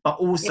work, but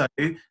also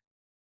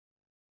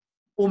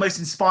almost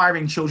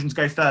inspiring children to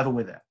go further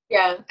with it.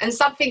 Yeah, and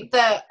something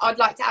that I'd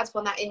like to add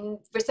on that in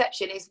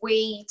reception is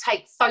we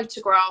take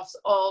photographs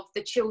of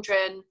the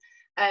children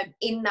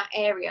in that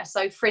area.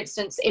 So, for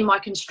instance, in my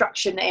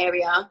construction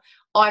area,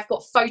 I've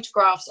got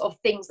photographs of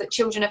things that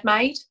children have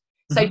made.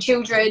 So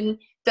children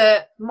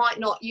that might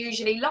not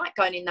usually like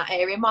going in that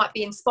area might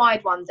be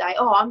inspired one day,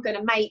 oh, I'm going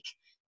to make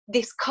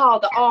this car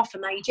that Arthur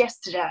made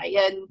yesterday,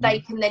 and they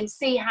can then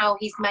see how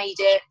he's made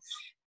it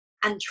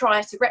and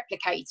try to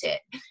replicate it.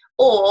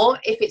 Or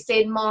if it's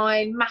in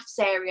my maths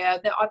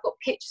area, that I've got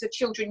pictures of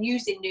children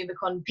using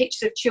Numicon,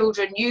 pictures of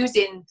children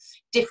using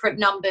different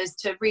numbers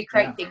to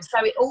recreate things.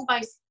 So it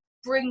almost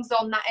brings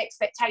on that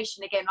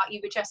expectation again, like you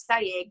were just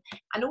saying,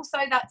 and also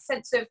that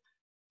sense of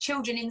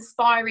children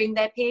inspiring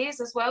their peers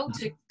as well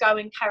to go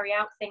and carry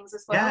out things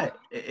as well.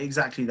 Yeah,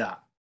 exactly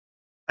that.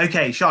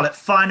 Okay, Charlotte,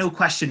 final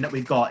question that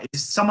we've got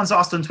is, someone's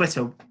asked on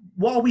Twitter,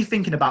 what are we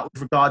thinking about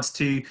with regards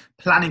to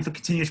planning for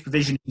continuous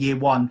provision in year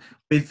one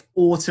with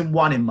autumn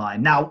one in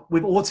mind? Now,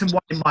 with autumn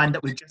one in mind,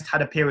 that we've just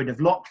had a period of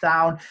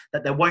lockdown,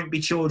 that there won't be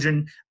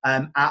children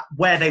at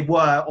where they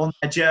were on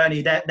their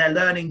journey, their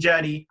learning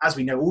journey, as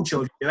we know all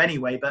children do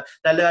anyway, but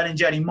their learning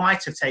journey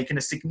might have taken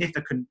a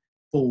significant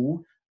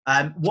fall.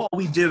 What are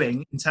we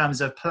doing in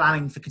terms of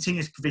planning for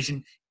continuous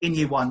provision in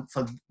year one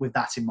with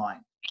that in mind?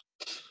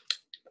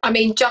 I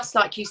mean, just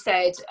like you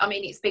said, I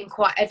mean, it's been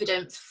quite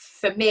evident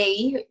for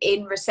me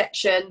in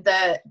reception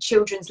that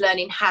children's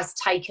learning has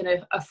taken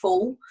a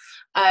fall,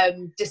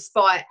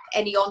 despite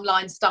any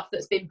online stuff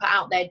that's been put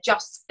out there,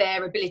 just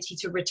their ability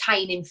to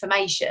retain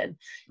information.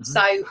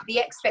 So the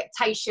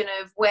expectation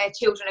of where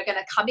children are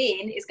going to come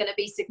in is going to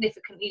be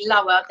significantly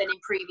lower than in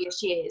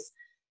previous years.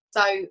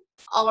 So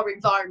our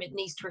environment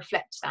needs to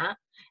reflect that,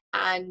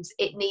 and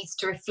it needs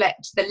to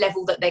reflect the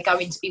level that they're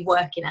going to be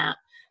working at.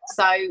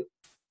 So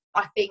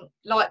I think,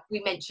 like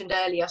we mentioned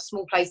earlier,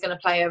 small play is going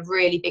to play a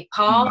really big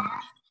part.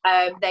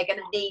 They're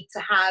going to need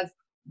to have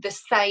the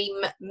same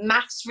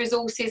maths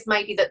resources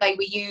maybe that they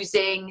were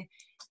using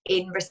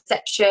in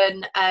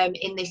reception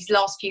in these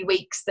last few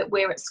weeks that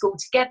we're at school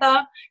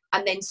together,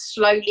 and then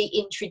slowly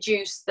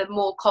introduce the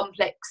more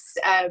complex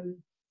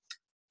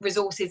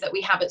resources that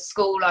we have at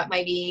school, like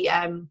maybe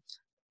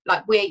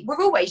like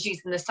we're always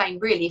using the same,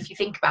 really, if you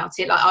think about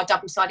it, like our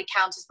double-sided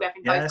counters we have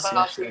in both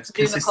classrooms,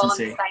 Lumicon, the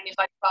same in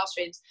both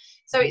classrooms.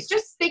 So it's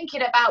just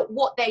thinking about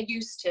what they're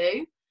used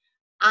to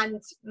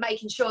and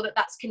making sure that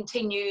that's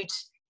continued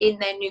in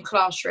their new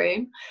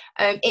classroom.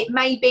 It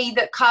may be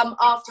that come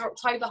after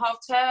October half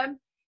term,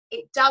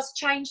 it does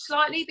change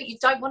slightly, but you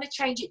don't want to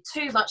change it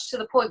too much to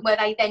the point where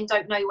they then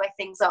don't know where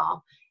things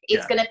are.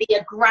 It's going to be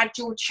a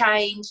gradual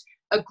change,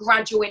 a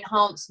gradual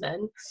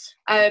enhancement.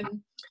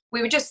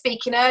 We were just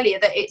speaking earlier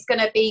that it's going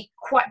to be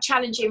quite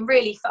challenging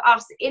really for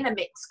us in a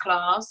mixed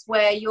class,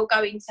 where you're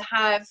going to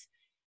have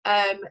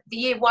the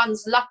year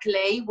ones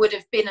luckily would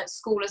have been at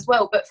school as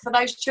well, but for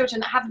those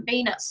children that haven't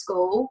been at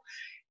school,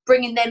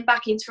 bringing them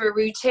back into a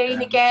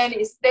routine again,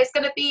 there's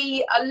going to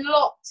be a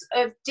lot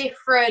of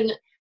different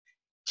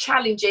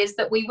challenges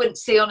that we wouldn't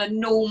see on a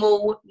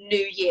normal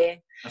new year.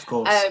 Of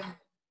course.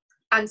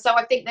 And so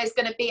I think there's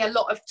going to be a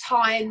lot of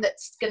time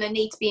that's going to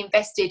need to be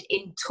invested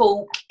in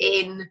talk,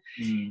 in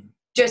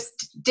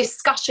just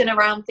discussion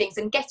around things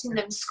and getting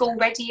them school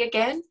ready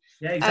again.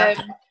 Yeah,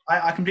 exactly.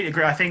 I completely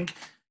agree. I think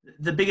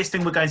the biggest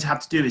thing we're going to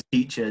have to do as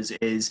teachers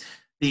is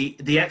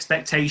the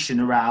expectation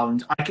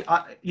around,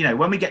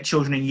 when we get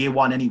children in year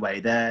one anyway,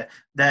 they're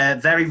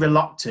very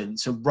reluctant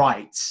to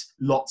write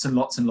lots and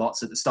lots and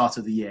lots at the start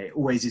of the year. It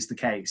always is the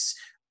case.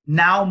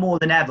 Now more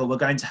than ever, we're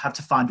going to have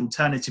to find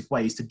alternative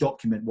ways to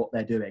document what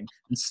they're doing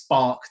and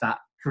spark that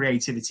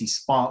creativity,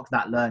 spark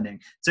that learning.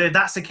 So if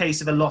that's the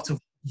case of a lot of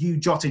you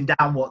jotting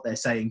down what they're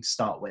saying to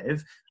start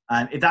with,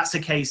 if that's the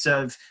case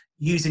of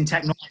using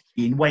technology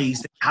in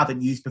ways that you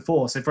haven't used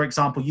before. So for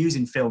example,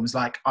 using films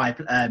like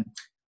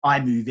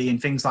iMovie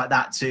and things like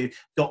that to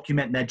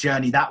document their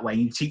journey that way,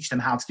 and you teach them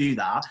how to do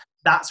that.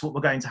 That's what we're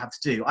going to have to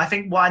do. I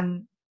think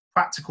one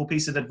practical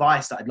piece of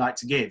advice that I'd like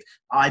to give,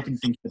 I've been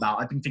thinking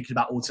about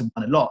Autumn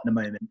 1 a lot at the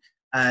moment,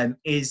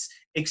 is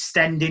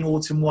extending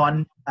Autumn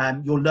 1,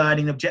 your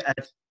learning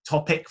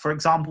topic, for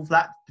example, for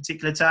that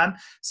particular term.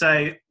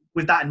 So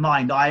with that in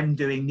mind, I'm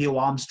doing Neil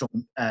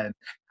Armstrong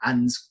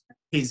and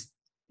his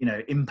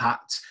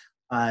impact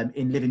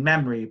in living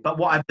memory. But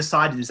what I've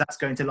decided is that's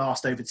going to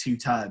last over 2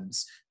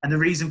 terms. And the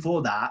reason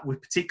for that,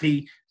 with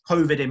particularly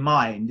COVID in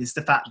mind, is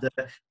the fact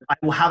that I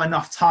will have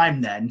enough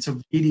time then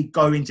to really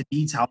go into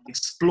detail,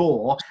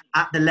 explore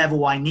at the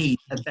level I need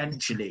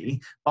eventually.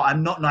 But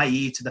I'm not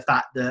naive to the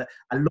fact that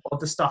a lot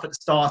of the stuff at the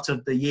start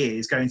of the year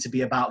is going to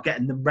be about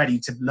getting them ready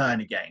to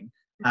learn again.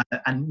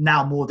 And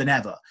now more than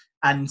ever.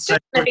 And so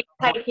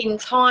taking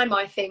time,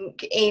 I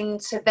think,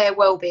 into their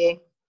well-being.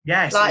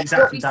 Yes, like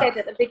exactly what we said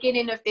at the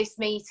beginning of this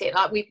meeting,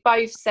 like we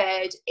both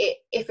said,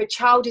 if a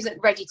child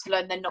isn't ready to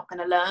learn, they're not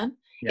going to learn.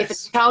 Yes. If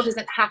a child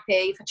isn't happy,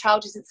 if a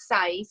child isn't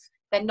safe,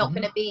 they're not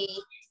going to be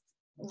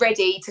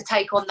ready to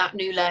take on that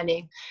new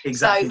learning.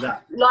 Exactly. So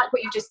like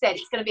what you just said,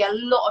 it's going to be a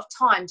lot of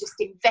time just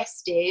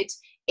invested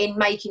in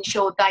making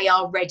sure they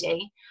are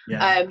ready.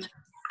 Yeah.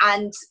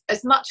 And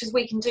as much as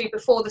we can do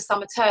before the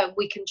summer term,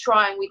 we can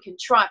try,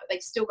 but they've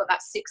still got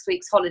that 6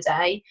 weeks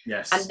holiday.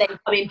 Yes. And then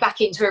coming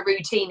back into a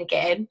routine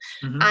again.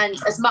 And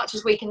as much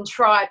as we can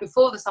try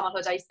before the summer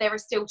holidays, there are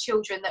still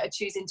children that are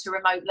choosing to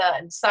remote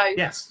learn. So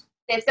yes,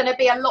 there's going to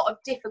be a lot of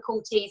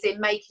difficulties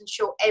in making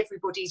sure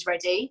everybody's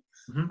ready.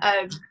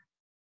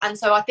 And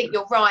so I think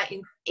you're right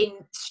in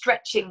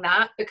stretching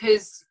that,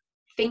 because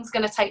things are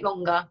going to take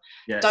longer.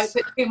 Yes. Don't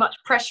put too much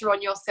pressure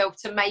on yourself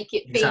to make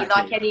it be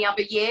like any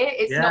other year.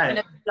 It's not going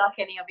to be like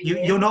any other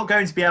year. You're not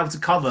going to be able to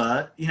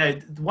cover,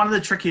 one of the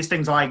trickiest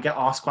things I get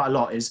asked quite a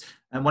lot is,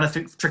 and one of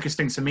the trickiest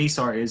things for me,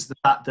 is the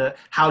fact that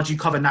how do you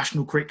cover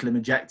national curriculum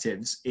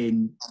objectives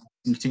in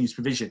continuous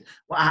provision?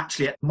 Well,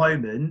 actually at the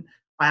moment,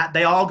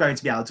 they are going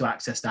to be able to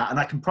access that, and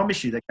I can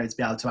promise you they're going to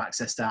be able to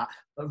access that.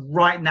 But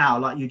right now,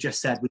 like you just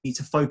said, we need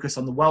to focus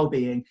on the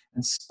well-being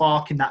and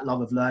sparking that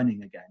love of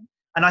learning again.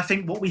 And I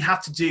think what we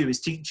have to do as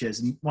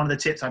teachers, and one of the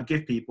tips I'd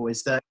give people,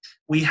 is that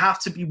we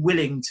have to be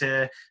willing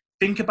to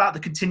think about the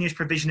continuous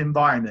provision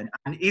environment.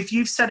 And if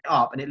you've set it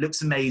up and it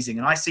looks amazing,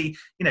 and I see,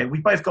 we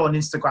both go on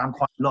Instagram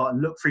quite a lot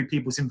and look through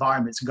people's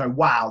environments and go,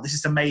 wow, this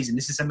is amazing,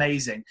 this is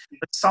amazing.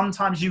 But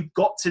sometimes you've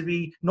got to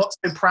be not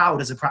so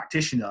proud as a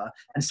practitioner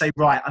and say,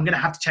 right, I'm going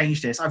to have to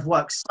change this. I've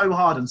worked so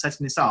hard on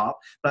setting this up,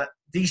 but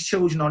these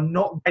children are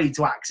not ready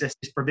to access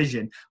this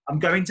provision. I'm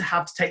going to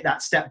have to take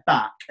that step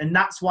back. And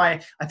that's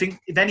why I think,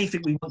 if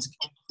anything, we want to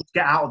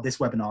get out of this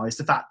webinar is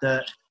the fact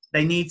that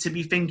they need to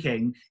be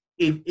thinking,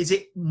 is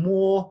it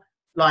more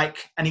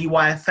like an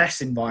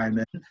EYFS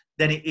environment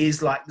than it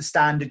is like the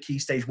standard Key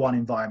Stage 1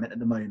 environment at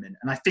the moment?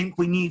 And I think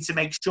we need to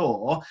make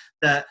sure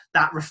that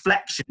that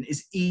reflection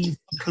is even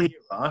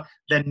clearer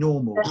than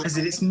normal, because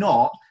if it's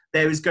not,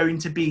 there is going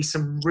to be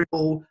some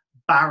real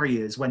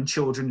barriers when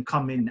children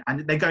come in,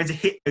 and they're going to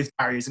hit those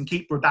barriers and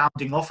keep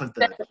rebounding off of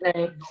them.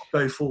 Definitely.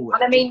 Go forward.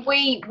 And I mean,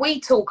 we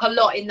talk a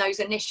lot in those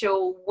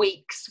initial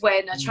weeks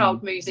when a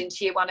child moves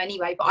into year 1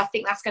 anyway, but I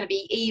think that's going to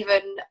be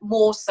even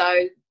more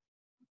so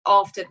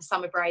after the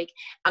summer break.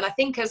 And I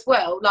think as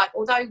well, like,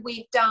 although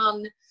we've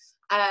done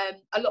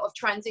a lot of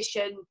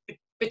transition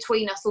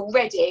between us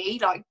already,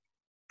 like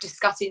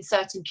discussing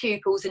certain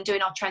pupils and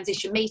doing our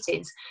transition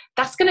meetings,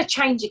 that's going to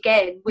change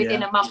again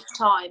within a month's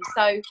time.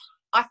 So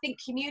I think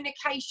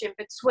communication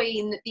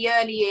between the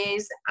early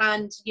years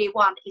and year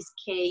 1 is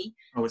key.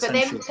 For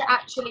them to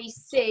actually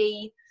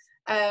see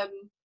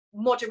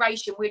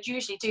moderation. We'd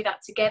usually do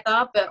that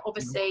together, but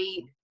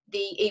obviously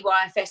the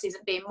EYFS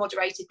isn't being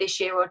moderated this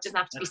year, or it doesn't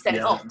have to be sent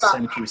off.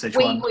 But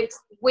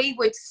we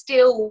would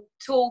still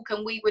talk,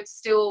 and we would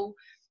still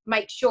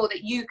make sure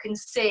that you can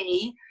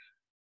see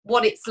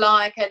what it's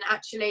like, and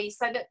actually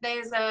so that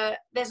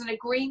there's an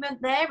agreement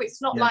there.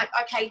 It's not like,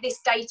 okay, this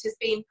data's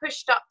being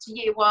pushed up to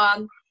year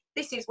 1,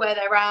 this is where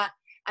they're at,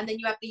 and then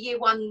you have the year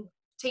 1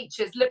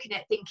 teachers looking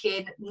at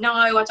thinking, no,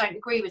 I don't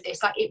agree with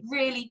this. Like, it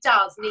really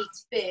does need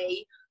to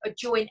be a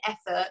joint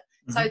effort,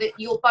 so that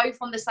you're both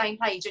on the same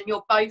page and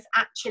you're both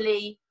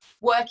actually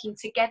working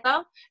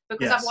together,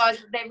 because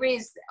otherwise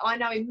I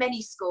know in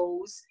many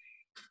schools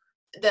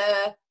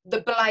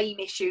the blame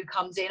issue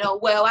comes in. Oh,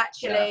 well,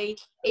 actually,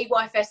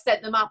 EYFS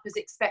set them up as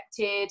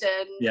expected,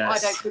 and I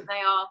don't think they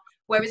are.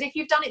 Whereas if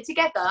you've done it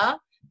together,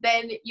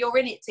 then you're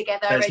in it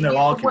together. There's and no you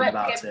argument work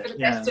about together it. for the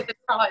best of the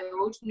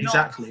child,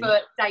 Exactly.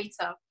 not for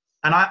data.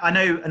 And I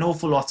know an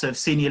awful lot of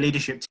senior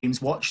leadership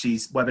teams watch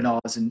these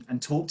webinars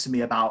and talk to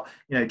me about,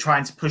 you know,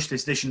 trying to push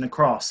this vision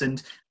across.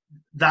 And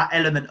that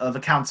element of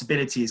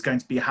accountability is going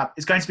to be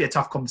a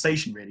tough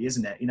conversation, really,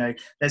 isn't it? You know,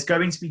 there's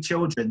going to be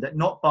children that,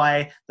 not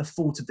by the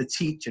fault of the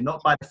teacher,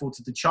 not by the fault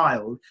of the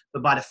child,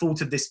 but by the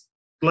fault of this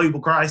global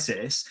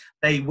crisis,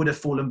 they would have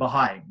fallen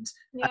behind.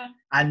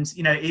 And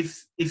you know,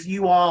 if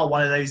you are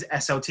one of those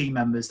SLT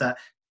members that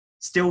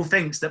still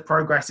thinks that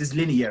progress is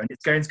linear and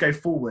it's going to go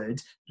forward,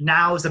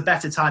 now is a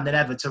better time than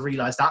ever to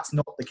realize that's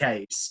not the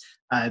case.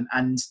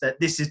 And that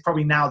this is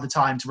probably now the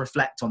time to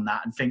reflect on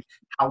that and think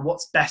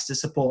what's best to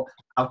support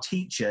our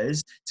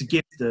teachers, to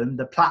give them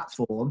the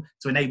platform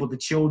to enable the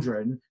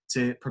children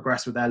to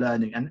progress with their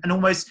learning. And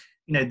almost,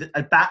 you know,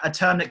 a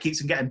term that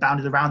keeps on getting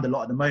bounded around a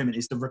lot at the moment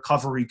is the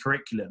recovery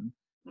curriculum.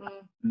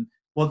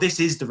 Well, this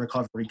is the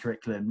recovery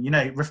curriculum, you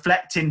know,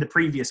 reflecting the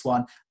previous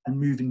one and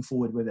moving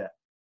forward with it.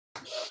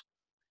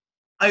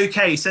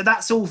 Okay, so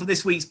that's all for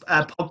this week's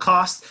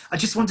podcast. I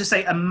just want to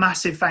say a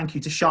massive thank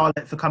you to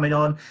Charlotte for coming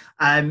on.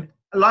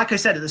 Like I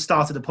said at the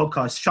start of the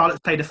podcast,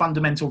 Charlotte's played a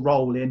fundamental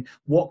role in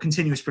what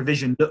continuous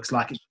provision looks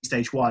like at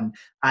Stage 1.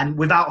 And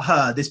without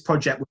her, this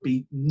project would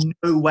be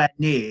nowhere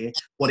near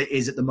what it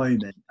is at the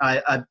moment.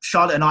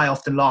 Charlotte and I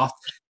often laugh.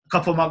 A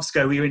couple of months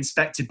ago, we were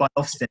inspected by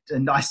Ofsted,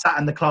 and I sat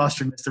in the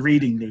classroom as the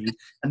reading lead,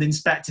 and the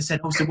inspector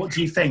said, "Oh, so what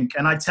do you think?"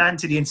 And I turned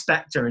to the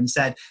inspector and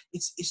said,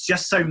 it's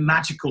just so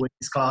magical in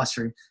this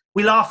classroom.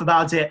 We laugh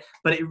about it,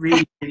 but it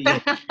really, really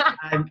is.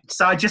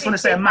 So I just want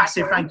to say a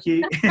massive thank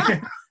you.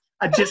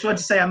 I just want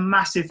to say a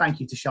massive thank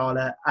you to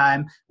Charlotte.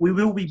 We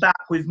will be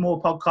back with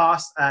more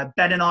podcasts.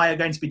 Ben and I are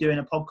going to be doing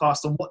a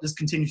podcast on what does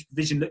continuous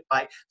provision look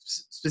like,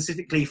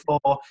 specifically for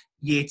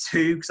year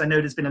 2, because I know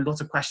there's been a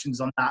lot of questions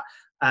on that.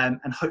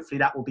 And hopefully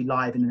that will be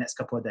live in the next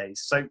couple of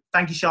days. So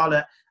thank you,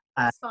 Charlotte,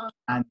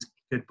 and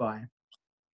goodbye.